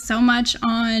rely so much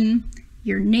on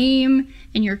your name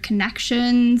and your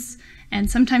connections, and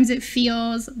sometimes it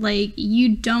feels like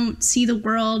you don't see the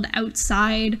world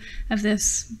outside of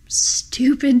this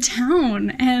stupid town.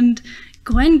 And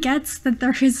Gwen gets that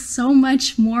there is so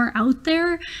much more out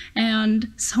there and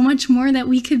so much more that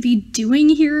we could be doing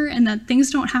here, and that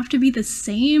things don't have to be the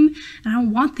same. And I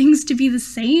don't want things to be the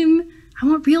same. I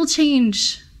want real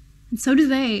change. And so do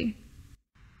they.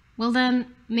 Well then,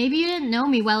 maybe you didn't know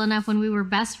me well enough when we were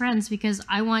best friends, because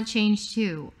I want change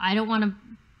too. I don't want to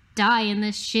die in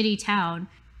this shitty town.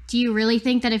 Do you really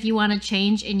think that if you want to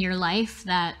change in your life,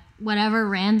 that whatever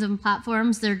random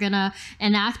platforms they're gonna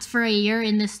enact for a year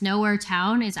in this nowhere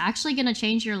town is actually gonna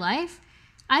change your life?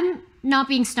 I'm not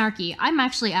being snarky. I'm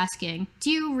actually asking, do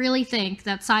you really think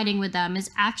that siding with them is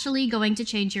actually going to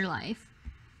change your life?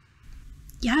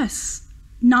 Yes.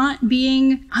 Not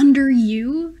being under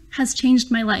you has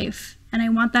changed my life, and I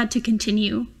want that to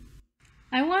continue.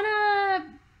 I want to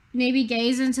maybe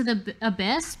gaze into the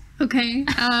abyss. Okay.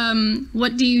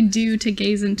 What do you do to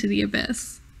gaze into the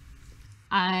abyss?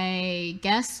 I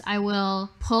guess I will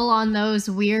pull on those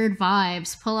weird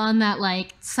vibes, pull on that,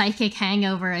 like, psychic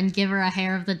hangover and give her a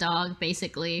hair of the dog,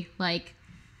 basically. Like,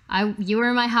 you were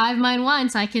in my hive mind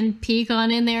once, I can peek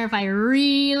on in there if I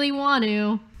really want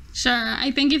to. Sure,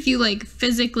 I think if you, like,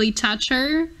 physically touch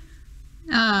her,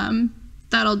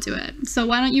 that'll do it. So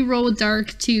why don't you roll with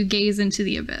Dark to gaze into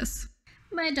the abyss?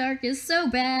 My Dark is so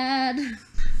bad.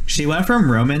 She went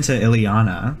from Roman to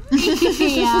Ileana.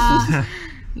 Yeah.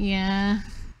 Yeah.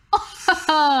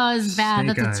 Oh, it's bad.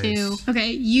 Snake That's a eyes. 2.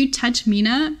 Okay, you touch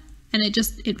Mina, and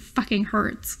it fucking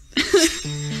hurts.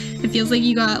 It feels like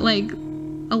you got, like,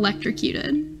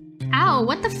 electrocuted. Ow,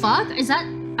 what the fuck? Is that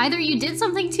either you did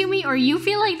something to me or you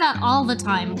feel like that all the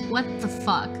time? What the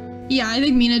fuck? Yeah, I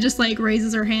think Mina just, like,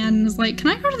 raises her hand and is like, can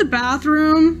I go to the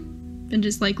bathroom? And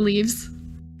just, like, leaves.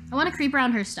 I want to creep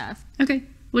around her stuff. Okay,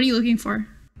 what are you looking for?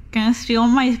 Gonna steal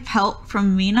my pelt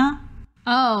from Mina?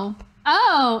 Oh,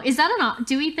 is that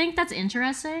do we think that's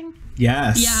interesting?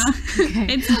 Yes. Yeah.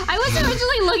 Okay. I was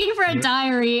originally looking for a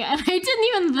diary, and I didn't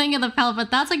even think of the pelt,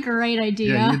 but that's a great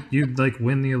idea. Yeah, you'd like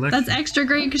win the election. That's extra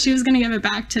great because she was gonna give it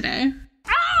back today.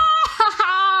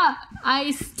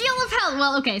 I steal a pelt.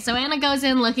 Well, okay, so Anna goes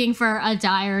in looking for a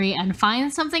diary and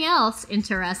finds something else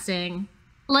interesting.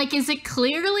 Like, is it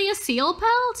clearly a seal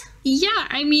pelt? Yeah,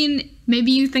 I mean,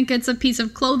 maybe you think it's a piece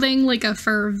of clothing, like a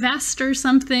fur vest or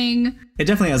something. It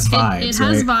definitely has vibes. It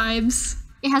has right? vibes.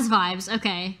 It has vibes,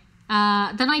 okay.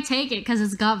 Then I take it because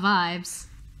it's got vibes.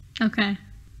 Okay.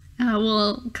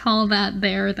 We'll call that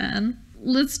there then.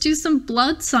 Let's do some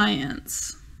blood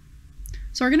science.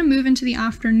 So we're going to move into the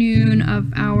afternoon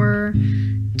of our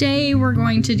day. We're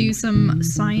going to do some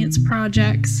science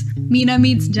projects. Mina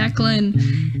meets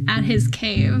Declan at his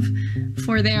cave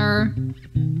for their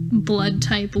blood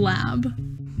type lab.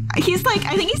 He's like,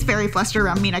 I think he's very flustered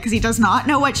around Mina because he does not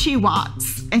know what she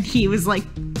wants. And he was like,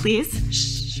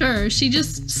 please? Sure. She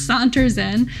just saunters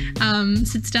in,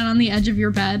 sits down on the edge of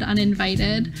your bed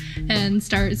uninvited, and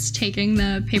starts taking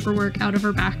the paperwork out of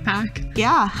her backpack.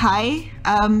 Yeah, hi.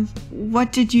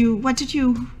 What did you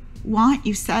want?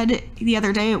 You said the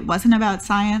other day it wasn't about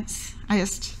science. I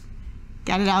just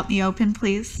get it out in the open,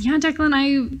 please. Yeah, Declan,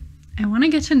 I want to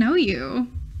get to know you.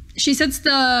 She sets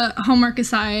the homework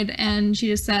aside and she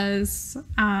just says,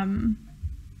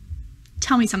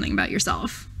 tell me something about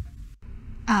yourself.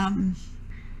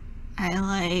 I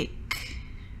like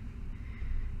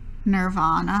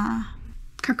Nirvana.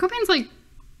 Kurt Cobain's like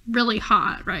really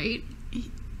hot, right?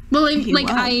 Well, He like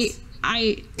was.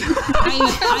 I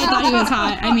thought he was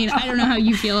hot. I mean, I don't know how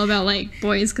you feel about like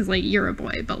boys because like you're a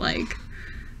boy, but like.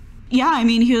 Yeah, I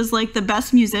mean, he was like the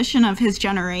best musician of his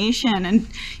generation. And,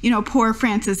 you know, poor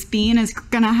Frances Bean is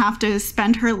going to have to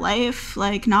spend her life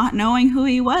like not knowing who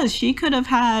he was. She could have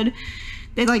had,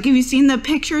 have you seen the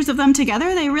pictures of them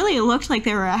together? They really looked like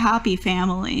they were a happy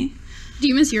family. Do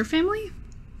you miss your family?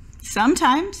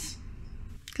 Sometimes.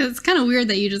 Because it's kind of weird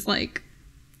that you just like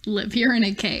live here in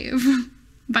a cave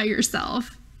by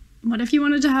yourself. What if you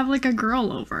wanted to have like a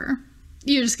girl over?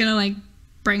 You're just gonna like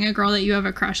bring a girl that you have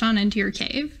a crush on into your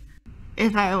cave?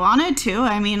 if I wanted to.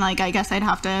 I mean, like, I guess I'd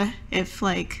have to, if,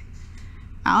 like,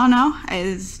 I don't know,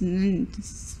 it's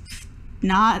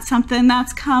not something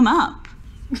that's come up.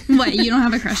 What, you don't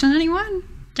have a crush on anyone?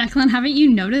 Declan, haven't you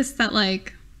noticed that,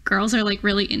 like, girls are, like,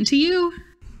 really into you?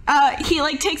 He,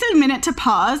 like, takes a minute to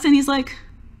pause, and he's like,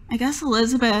 I guess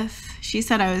Elizabeth, she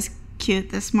said I was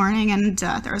cute this morning, and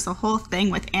there was a whole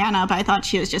thing with Anna, but I thought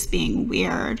she was just being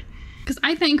weird. Because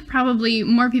I think probably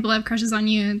more people have crushes on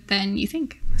you than you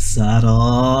think.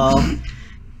 Subtle.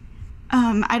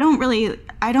 I don't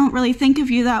really think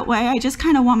of you that way. I just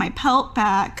kind of want my pelt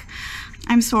back.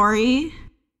 I'm sorry.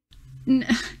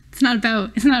 It's not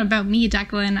about me,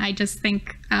 Declan. I just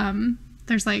think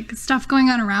there's like stuff going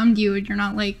on around you and you're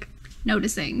not like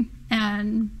noticing,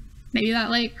 and maybe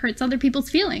that like hurts other people's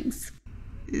feelings.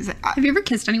 Have you ever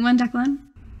kissed anyone, Declan?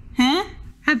 Huh?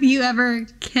 Have you ever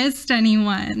kissed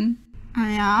anyone?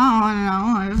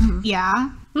 I don't know.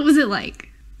 Yeah. What was it like?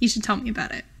 You should tell me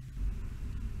about it.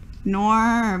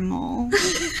 Normal.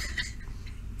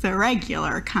 The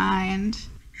regular kind.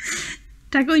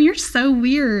 Declan, you're so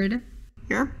weird.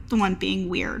 You're the one being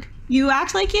weird. You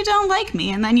act like you don't like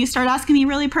me, and then you start asking me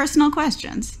really personal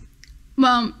questions.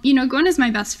 Well, you know, Gwen is my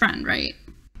best friend, right?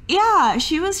 Yeah,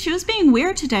 she was being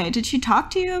weird today. Did she talk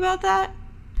to you about that?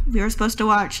 We were supposed to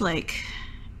watch, like,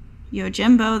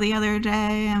 Yojimbo the other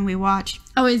day, and we watched...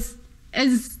 Oh, is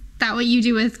that what you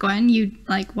do with Gwen? You,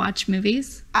 like, watch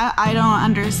movies? I don't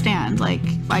understand. Like,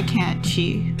 why can't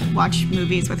she watch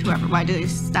movies with whoever? Why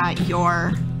is that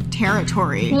your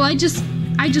territory? Well, I just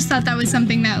thought that was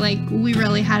something that, like, we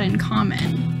really had in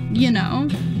common, you know?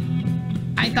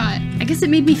 I guess it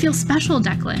made me feel special,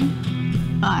 Declan.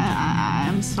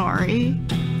 I'm sorry.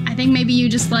 I think maybe you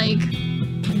just, like,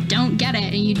 don't get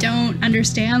it, and you don't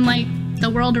understand, like, the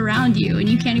world around you, and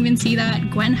you can't even see that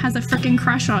Gwen has a freaking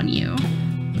crush on you.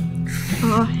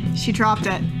 Oh, she dropped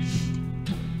it.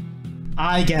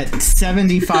 I get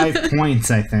 75 points,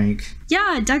 I think.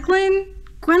 Yeah, Declan,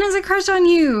 Gwen has a crush on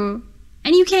you,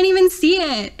 and you can't even see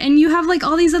it, and you have, like,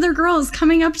 all these other girls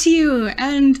coming up to you,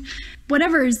 and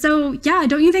whatever. So, yeah,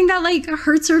 don't you think that, like,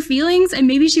 hurts her feelings, and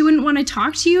maybe she wouldn't want to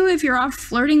talk to you if you're off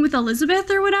flirting with Elizabeth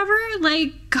or whatever?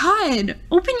 Like, God,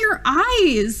 open your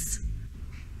eyes.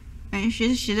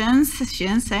 She didn't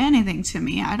say anything to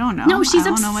me. I don't know. No, she's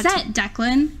upset,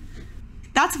 Declan.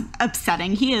 That's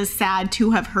upsetting. He is sad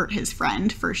to have hurt his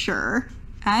friend, for sure.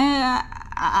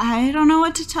 I don't know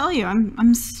what to tell you.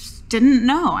 Didn't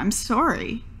know. I'm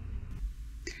sorry.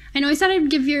 I know I said I'd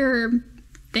give your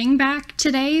thing back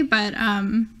today, but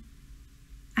I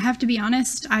have to be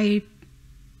honest. I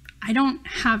don't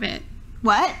have it.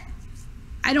 What?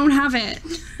 I don't have it.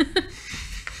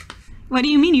 What do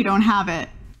you mean you don't have it?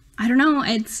 I don't know.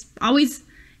 It's always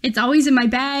in my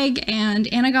bag, and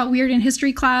Anna got weird in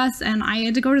history class, and I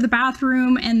had to go to the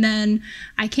bathroom, and then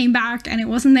I came back, and it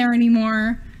wasn't there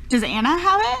anymore. Does Anna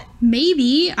have it?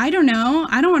 Maybe. I don't know.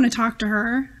 I don't want to talk to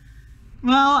her.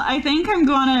 Well, I think I'm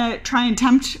going to try and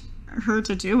tempt her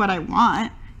to do what I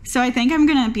want. So I think I'm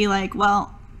going to be like,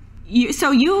 well,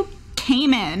 you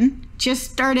came in,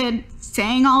 just started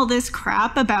saying all this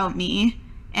crap about me,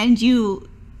 and you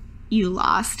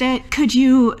lost it. Could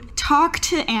you talk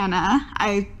to Anna?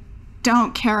 I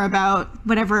don't care about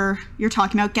whatever you're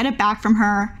talking about. Get it back from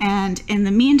her. And in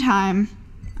the meantime,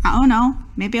 I don't know,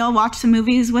 maybe I'll watch some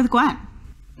movies with Gwen.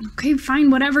 Okay,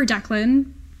 fine, whatever,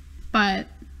 Declan. But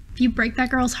if you break that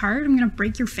girl's heart, I'm gonna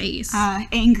break your face.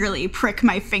 Angrily prick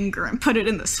my finger and put it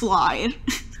in the slide.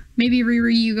 Maybe,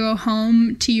 Riri, you go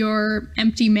home to your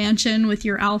empty mansion with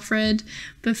your Alfred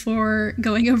before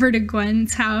going over to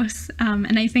Gwen's house.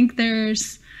 And I think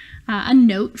there's a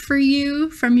note for you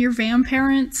from your Vam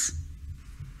parents.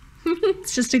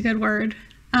 It's just a good word.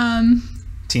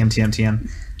 TM.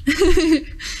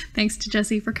 Thanks to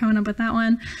Jesse for coming up with that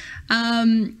one.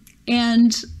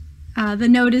 And the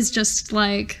note is just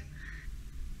like,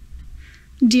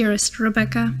 Dearest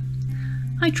Rebecca,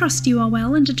 I trust you are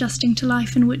well and adjusting to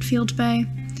life in Whitfield Bay.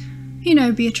 You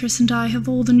know, Beatrice and I have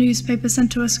all the newspapers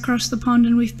sent to us across the pond,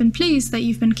 and we've been pleased that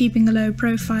you've been keeping a low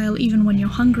profile even when you're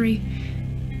hungry.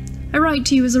 I write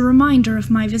to you as a reminder of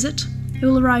my visit. It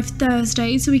will arrive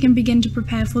Thursday so we can begin to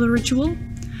prepare for the ritual.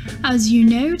 As you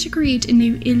know, to create a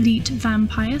new elite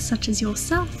vampire such as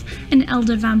yourself, an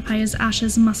elder vampire's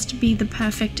ashes must be the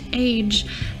perfect age,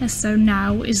 so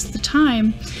now is the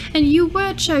time. And you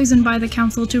were chosen by the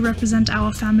council to represent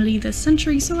our family this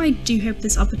century, so I do hope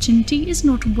this opportunity is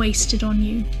not wasted on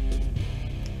you.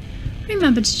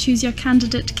 Remember to choose your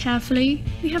candidate carefully.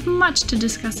 We have much to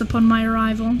discuss upon my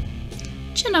arrival.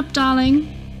 Chin up, darling.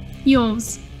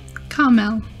 Yours,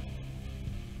 Carmel.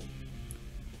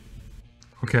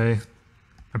 Okay.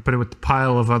 I put it with the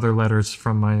pile of other letters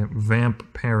from my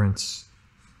vamp parents.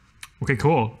 Okay,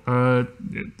 cool. Can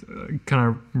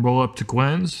I roll up to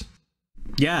Gwen's?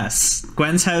 Yes.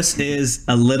 Gwen's house is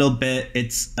a little bit,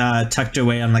 it's tucked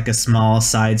away on like a small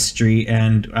side street,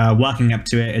 and walking up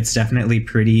to it, it's definitely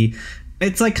pretty,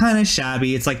 it's like kind of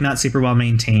shabby. It's like not super well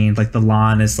maintained. Like the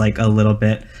lawn is like a little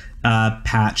bit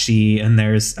patchy, and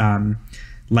there's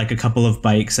like a couple of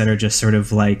bikes that are just sort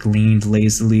of like leaned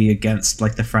lazily against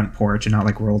like the front porch and not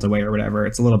like rolled away or whatever.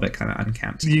 It's a little bit kind of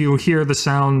unkempt. You hear the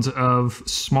sound of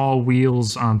small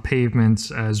wheels on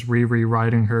pavements as Riri,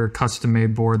 riding her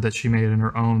custom-made board that she made in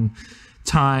her own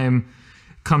time,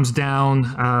 comes down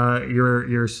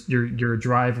your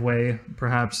driveway,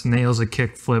 perhaps nails a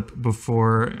kickflip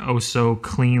before so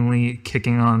cleanly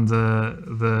kicking on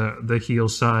the heel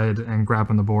side and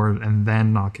grabbing the board and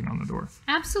then knocking on the door.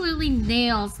 Absolutely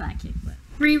nails that kickflip.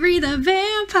 Riri the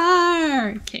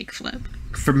vampire! Kickflip.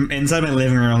 From inside my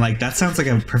living room, I'm like, that sounds like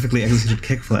a perfectly executed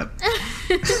kickflip.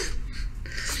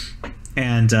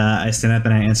 And I stand up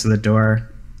and I answer the door.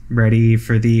 Ready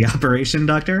for the operation,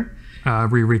 Doctor?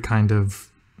 Riri kind of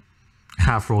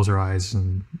half rolls her eyes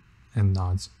and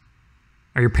nods.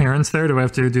 Are your parents there? Do I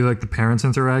have to do like the parents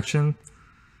interaction?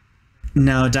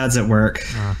 No, Dad's at work.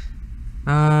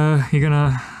 You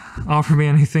gonna offer me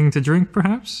anything to drink,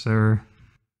 perhaps? Or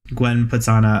Gwen puts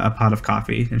on a pot of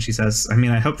coffee and she says, I mean,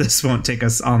 I hope this won't take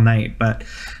us all night, but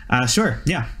sure,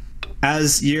 yeah.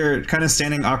 As you're kind of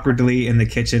standing awkwardly in the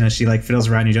kitchen as she like fiddles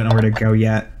around, you don't know where to go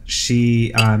yet,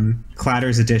 she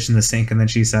clatters a dish in the sink, and then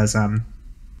she says,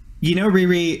 you know,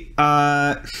 Riri,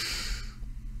 I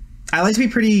like to be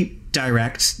pretty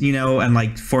direct, you know, and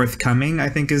like forthcoming, I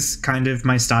think is kind of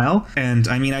my style. And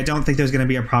I mean, I don't think there's going to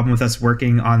be a problem with us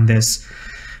working on this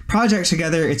project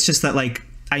together. It's just that like,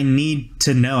 I need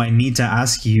to know, I need to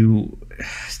ask you,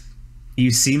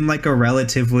 you seem like a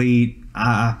relatively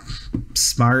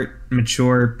smart,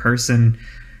 mature person.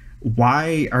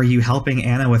 Why are you helping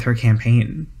Anna with her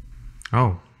campaign?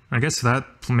 Oh, I guess that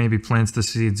maybe plants the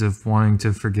seeds of wanting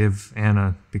to forgive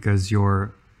Anna because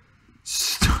your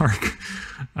stark,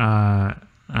 I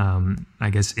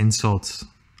guess, insult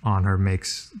on her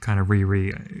makes kind of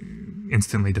Riri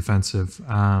instantly defensive.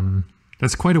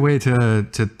 That's quite a way to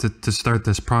start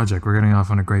this project. We're getting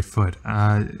off on a great foot.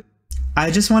 I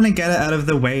just want to get it out of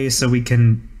the way so we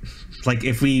can, like,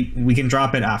 if we can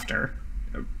drop it after.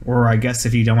 Or I guess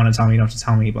if you don't want to tell me, you don't have to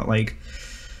tell me, but like,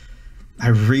 I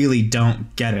really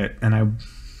don't get it, and I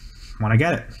want to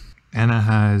get it. Anna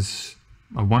has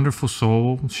a wonderful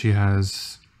soul. She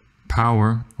has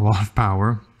power, a lot of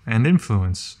power, and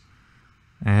influence.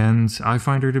 And I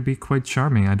find her to be quite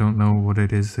charming. I don't know what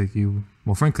it is that you...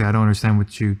 Well, frankly, I don't understand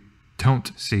what you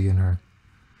don't see in her.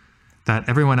 That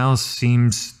everyone else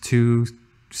seems to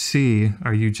see.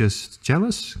 Are you just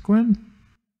jealous, Gwen?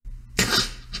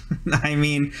 I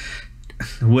mean,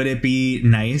 would it be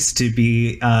nice to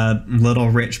be a little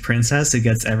rich princess who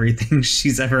gets everything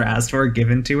she's ever asked for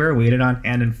given to her, waited on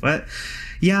hand and foot?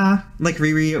 Yeah, like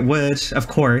Riri, it would, of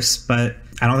course, but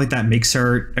I don't think that makes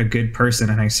her a good person,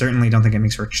 and I certainly don't think it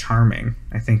makes her charming.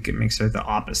 I think it makes her the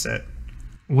opposite.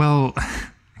 Well,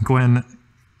 Gwen,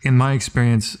 in my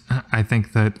experience, I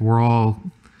think that we're all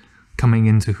coming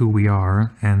into who we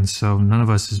are, and so none of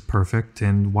us is perfect.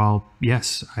 And while,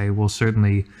 yes, I will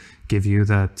certainly give you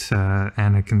that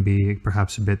Anna can be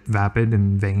perhaps a bit vapid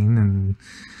and vain and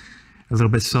a little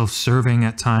bit self-serving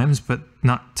at times, but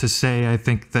not to say I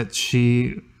think that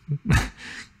she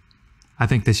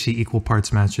equal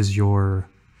parts matches your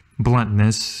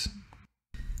bluntness.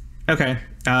 Okay.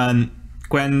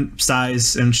 Gwen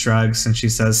sighs and shrugs, and she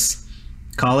says,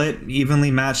 call it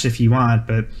evenly matched if you want,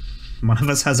 but one of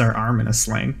us has our arm in a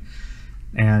sling,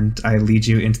 and I lead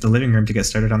you into the living room to get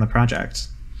started on the project.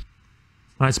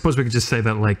 I suppose we could just say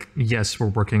that, like, yes, we're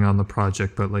working on the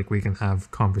project, but, like, we can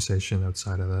have conversation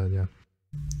outside of that, yeah.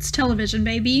 It's television,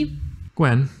 baby.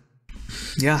 Gwen?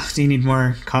 Yeah, do you need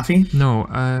more coffee? No,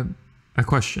 a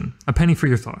question. A penny for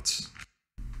your thoughts.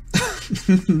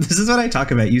 This is what I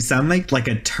talk about. You sound like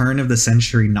a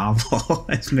turn-of-the-century novel.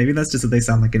 Maybe that's just what they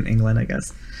sound like in England, I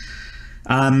guess.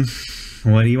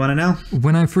 What do you want to know?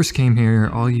 When I first came here,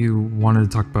 all you wanted to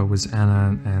talk about was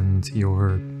Anna and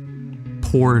your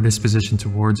poor disposition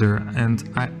towards her. And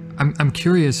I'm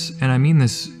curious, and I mean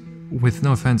this with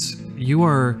no offense, you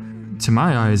are, to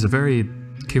my eyes, a very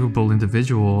capable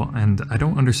individual, and I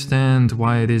don't understand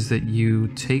why it is that you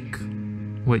take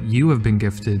what you have been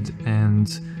gifted and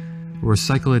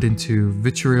recycle it into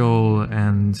vitriol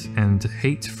and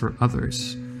hate for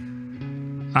others.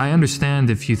 I understand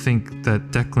if you think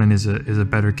that Declan is a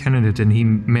better candidate, and he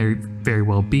may very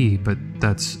well be, but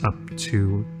that's up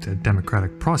to the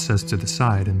democratic process to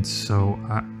decide, and so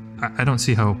I don't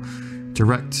see how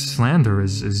direct slander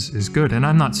is good. And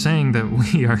I'm not saying that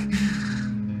we are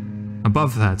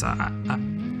above that. I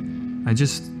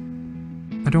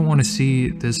don't want to see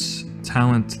this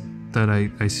talent that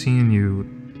I see in you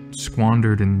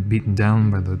squandered and beaten down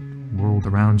by the world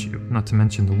around you. Not to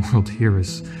mention the world here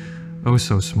is oh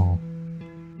so small.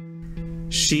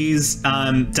 She's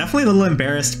definitely a little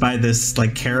embarrassed by this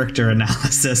like character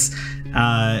analysis.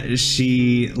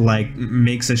 She like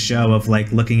makes a show of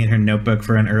like looking at her notebook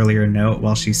for an earlier note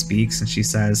while she speaks, and she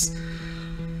says,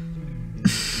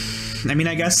 I mean,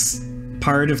 I guess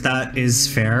part of that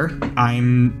is fair.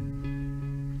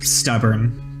 I'm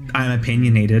stubborn. I'm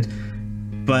opinionated,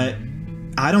 but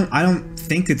I don't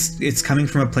think it's coming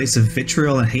from a place of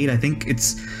vitriol and hate.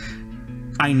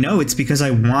 I know it's because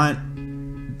I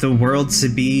want the world to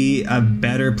be a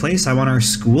better place. I want our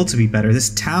school to be better. This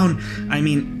town, I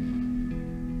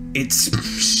mean, it's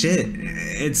shit.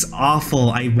 It's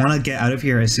awful. I want to get out of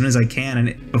here as soon as I can.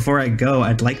 And before I go,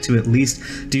 I'd like to at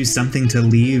least do something to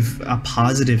leave a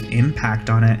positive impact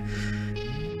on it.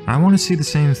 I want to see the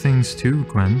same things too,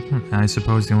 Gwen. I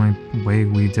suppose the only way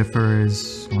we differ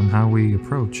is on how we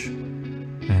approach.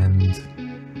 And,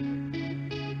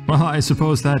 well, I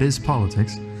suppose that is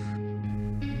politics.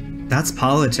 That's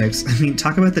politics. I mean,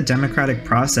 talk about the democratic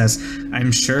process.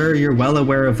 I'm sure you're well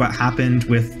aware of what happened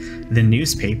with the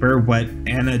newspaper, what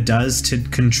Anna does to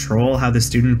control how the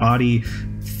student body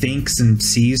thinks and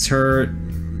sees her.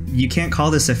 You can't call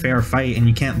this a fair fight, and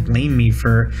you can't blame me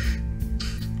for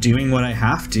doing what I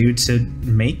have to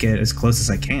make it as close as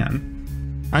I can.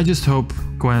 I just hope,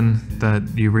 Gwen, that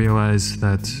you realize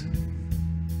that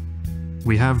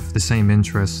we have the same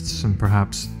interests and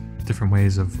perhaps different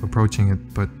ways of approaching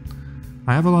it, but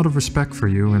I have a lot of respect for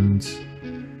you, and,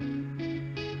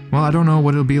 well, I don't know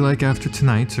what it'll be like after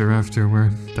tonight or after we're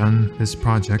done this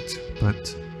project,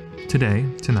 but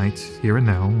tonight, here and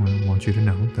now, I want you to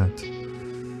know that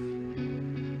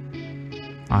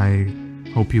I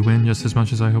hope you win just as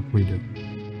much as I hope we do.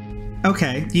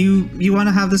 Okay, you want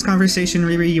to have this conversation,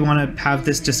 Riri? You want to have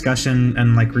this discussion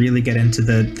and like really get into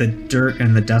the dirt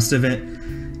and the dust of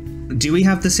it? Do we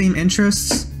have the same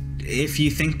interests? If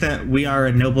you think that we are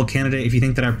a noble candidate, if you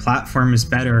think that our platform is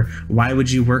better, why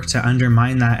would you work to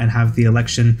undermine that and have the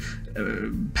election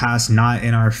pass not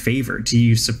in our favor? Do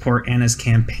you support Anna's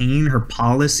campaign, her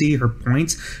policy, her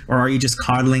points, or are you just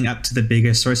coddling up to the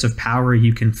biggest source of power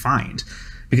you can find?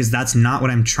 Because that's not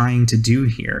what I'm trying to do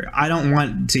here. I don't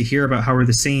want to hear about how we're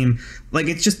the same. Like,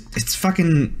 it's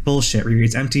fucking bullshit, Riri.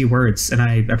 It's empty words, and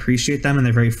I appreciate them, and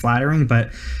they're very flattering,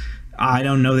 but I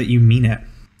don't know that you mean it.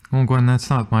 Well, Gwen, that's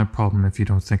not my problem if you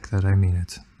don't think that I mean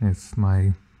it.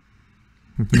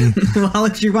 Well,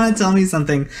 if you want to tell me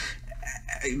something,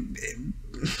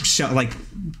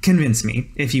 convince me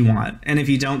if you want. And if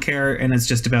you don't care and it's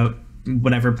just about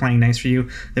whatever playing nice for you,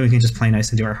 then we can just play nice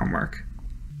and do our homework.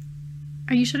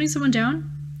 Are you shutting someone down,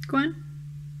 Gwen?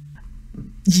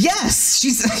 Yes,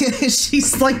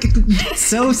 she's like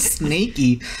so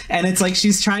snaky, and it's like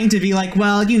she's trying to be like,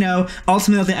 well, you know,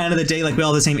 ultimately at the end of the day, like we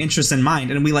all have the same interests in mind,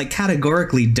 and we like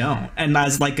categorically don't. And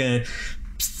as like a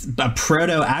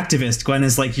proto activist, Gwen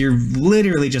is like, you're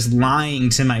literally just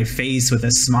lying to my face with a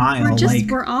smile.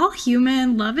 We're all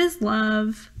human. Love is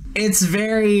love. It's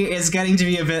getting to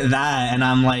be a bit that, and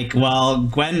I'm like, well,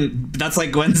 Gwen, that's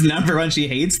like Gwen's number one. She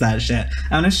hates that shit.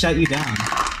 I'm gonna shut you down.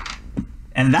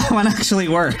 And that one actually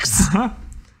works.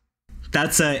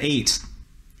 That's a 8.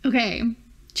 Okay.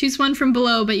 Choose one from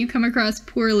below, but you come across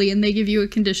poorly and they give you a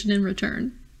condition in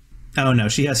return. Oh no,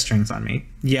 she has strings on me.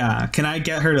 Yeah, can I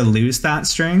get her to lose that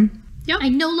string? Yep. I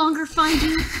no longer find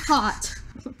you hot.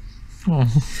 Oh.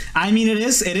 I mean, it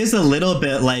is a little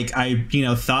bit like I,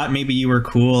 thought maybe you were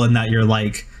cool and that you're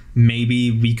like,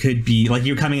 maybe we could be, like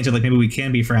you're coming into like, maybe we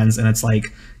can be friends, and it's like,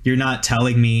 you're not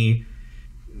telling me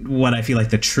what I feel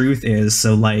like the truth is.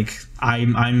 So like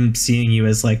I'm seeing you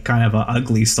as like kind of a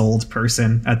ugly souled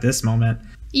person at this moment.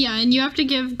 Yeah, and you have to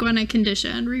give Gwen a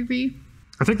condition, Riri.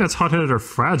 I think that's hot-headed or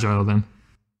fragile then.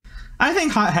 I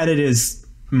think hot-headed is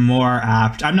more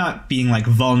apt. I'm not being like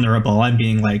vulnerable. I'm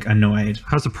being like annoyed.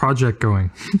 How's the project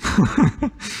going?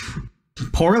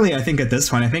 Poorly, I think, at this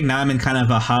point. I think now I'm in kind of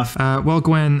a huff. Well,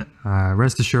 Gwen,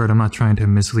 rest assured, I'm not trying to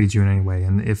mislead you in any way.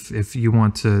 And if you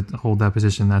want to hold that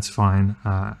position, that's fine.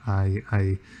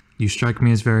 You strike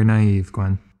me as very naive,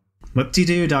 Gwen.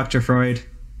 Whoop-de-doo, Dr. Freud.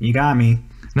 You got me.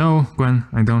 No, Gwen,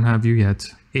 I don't have you yet.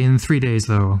 In 3 days,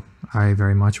 though, I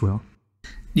very much will.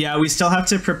 Yeah, we still have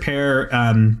to prepare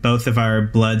both of our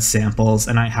blood samples,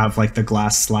 and I have like the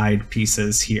glass slide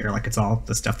pieces here. Like it's all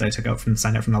the stuff that I took out from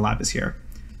signed out from the lab is here.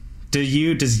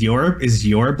 Is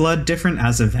your blood different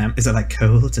as a vamp? Is it like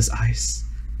cold as ice?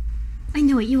 I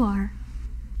know what you are.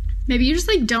 Maybe you just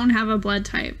like don't have a blood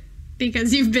type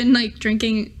because you've been like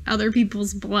drinking other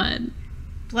people's blood.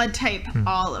 Blood type,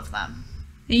 all of them.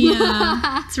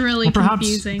 Yeah, it's really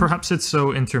confusing. Perhaps it's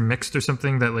so intermixed or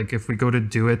something that like if we go to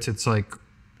do it, it's like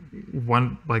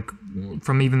one like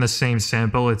from even the same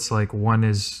sample, it's like one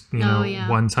is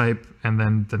one type, and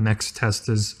then the next test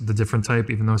is the different type,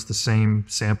 even though it's the same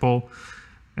sample.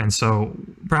 And so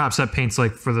perhaps that paints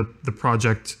like for the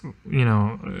project,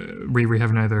 Riri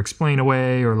having to either explain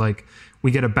away or like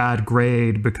we get a bad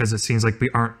grade because it seems like we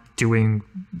aren't doing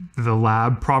the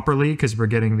lab properly because we're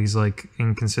getting these like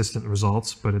inconsistent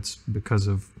results, but it's because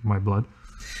of my blood.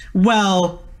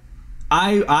 Well,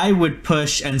 I would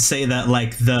push and say that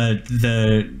like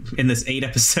the in this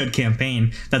 8-episode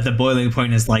campaign that the boiling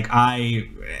point is like I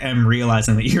am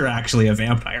realizing that you're actually a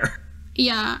vampire.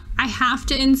 Yeah, I have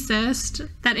to insist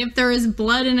that if there is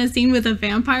blood in a scene with a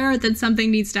vampire, then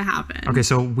something needs to happen. Okay,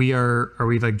 so are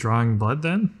we like drawing blood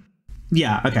then?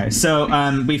 Yeah, okay.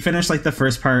 So we finished like the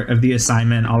first part of the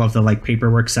assignment, all of the like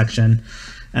paperwork section,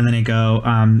 and then I go,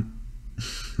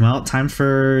 well, time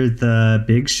for the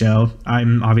big show.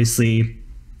 I'm obviously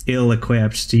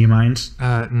ill-equipped. Do you mind?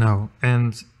 No.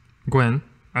 And Gwen,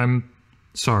 I'm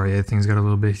sorry. I think it's got a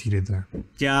little bit heated there.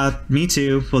 Yeah, me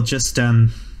too. We'll just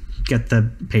get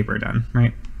the paper done,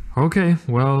 right? Okay,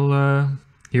 well,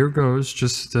 here goes.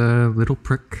 Just a little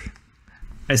prick.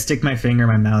 I stick my finger in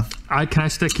my mouth. Can I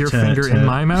stick your finger in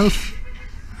my mouth?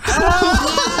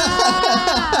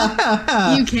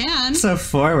 You can. So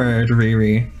forward,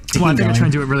 Riri. Well, I think I try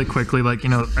and do it really quickly. Like,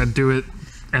 I do it,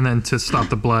 and then to stop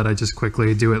the blood, I just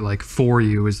quickly do it, like, for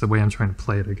you is the way I'm trying to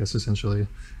play it, I guess, essentially.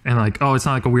 And, like, oh, it's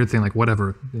not like a weird thing, like,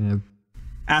 whatever.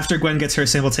 After Gwen gets her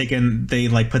sample taken, they,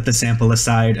 like, put the sample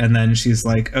aside, and then she's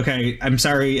like, okay, I'm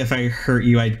sorry if I hurt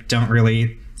you, I don't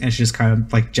really... And she just kind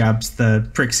of, like,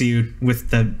 pricks you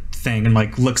with the thing and,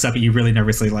 like, looks up at you really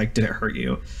nervously, like, did it hurt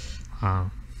you?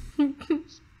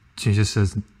 She just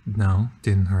says, no,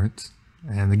 didn't hurt.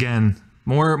 And again...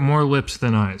 More lips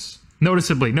than eyes.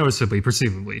 Noticeably,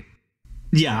 perceivably.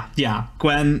 Yeah.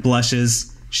 Gwen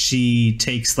blushes. She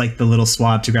takes like the little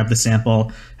swab to grab the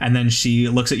sample, and then she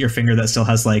looks at your finger that still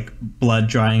has like blood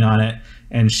drying on it,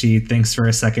 and she thinks for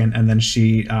a second, and then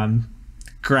she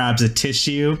grabs a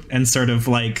tissue and sort of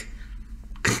like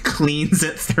cleans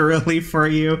it thoroughly for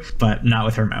you, but not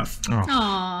with her mouth. Oh.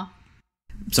 Aww.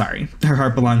 Sorry. Her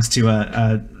heart belongs to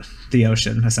the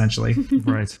ocean, essentially.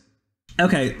 Right.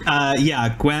 Okay,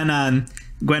 Gwen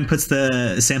puts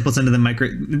the samples into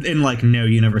the in like no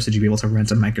universe would you be able to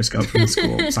rent a microscope from the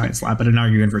school science lab, but in our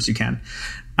universe you can.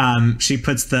 She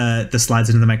puts the slides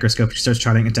into the microscope, she starts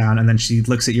jotting it down, and then she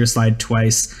looks at your slide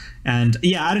twice. And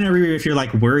yeah, I don't know Riri, if you're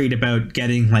like worried about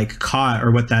getting like caught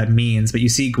or what that means, but you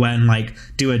see Gwen like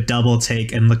do a double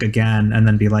take and look again and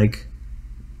then be like,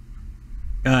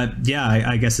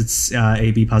 I guess it's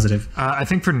AB positive. I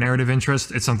think for narrative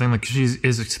interest, it's something like she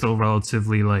is still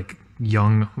relatively like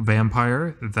young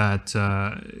vampire that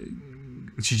I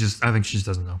think she just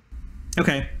doesn't know.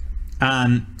 Okay.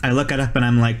 I look it up and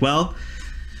I'm like, well,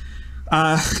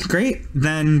 great.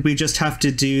 Then we just have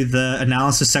to do the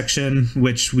analysis section,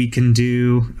 which we can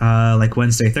do like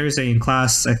Wednesday, Thursday in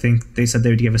class. I think they said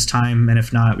they would give us time, and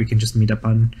if not, we can just meet up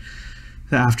on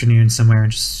the afternoon somewhere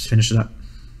and just finish it up.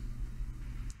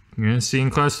 You're gonna see you in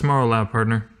class tomorrow, lab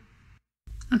partner.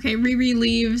 Okay, Riri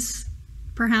leaves,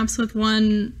 perhaps with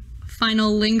one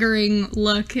final lingering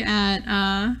look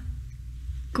at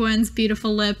Gwen's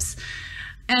beautiful lips,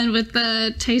 and with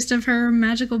the taste of her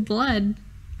magical blood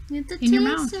in your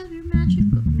mouth. Of your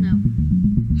magical... No.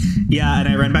 Yeah, and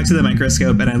I run back to the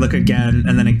microscope and I look again,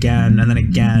 and then again, and then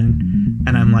again,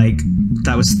 and I'm like,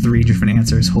 that was 3 different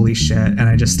answers. Holy shit! And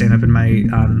I just stand up in my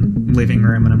living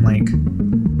room and I'm like,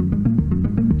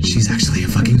 she's actually a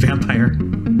fucking vampire.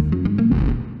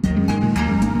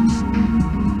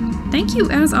 Thank you,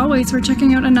 as always, for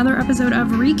checking out another episode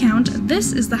of Recount.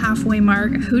 This is the halfway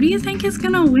mark. Who do you think is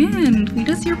gonna win? Tweet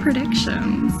us your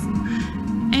predictions.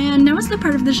 And now is the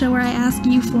part of the show where I ask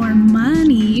you for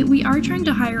money. We are trying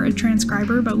to hire a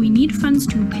transcriber, but we need funds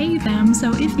to pay them.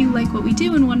 So if you like what we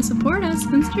do and want to support us,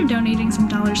 consider donating some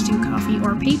dollars to Ko-fi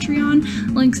or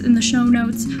Patreon. Links in the show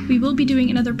notes. We will be doing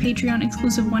another Patreon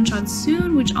exclusive one-shot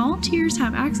soon, which all tiers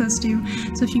have access to.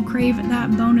 So if you crave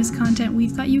that bonus content,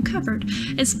 we've got you covered.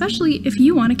 Especially if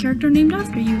you want a character named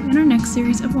after you in our next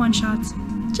series of one-shots.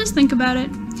 Just think about it.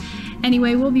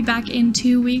 Anyway, we'll be back in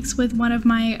 2 weeks with one of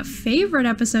my favorite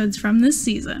episodes from this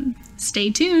season. Stay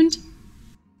tuned!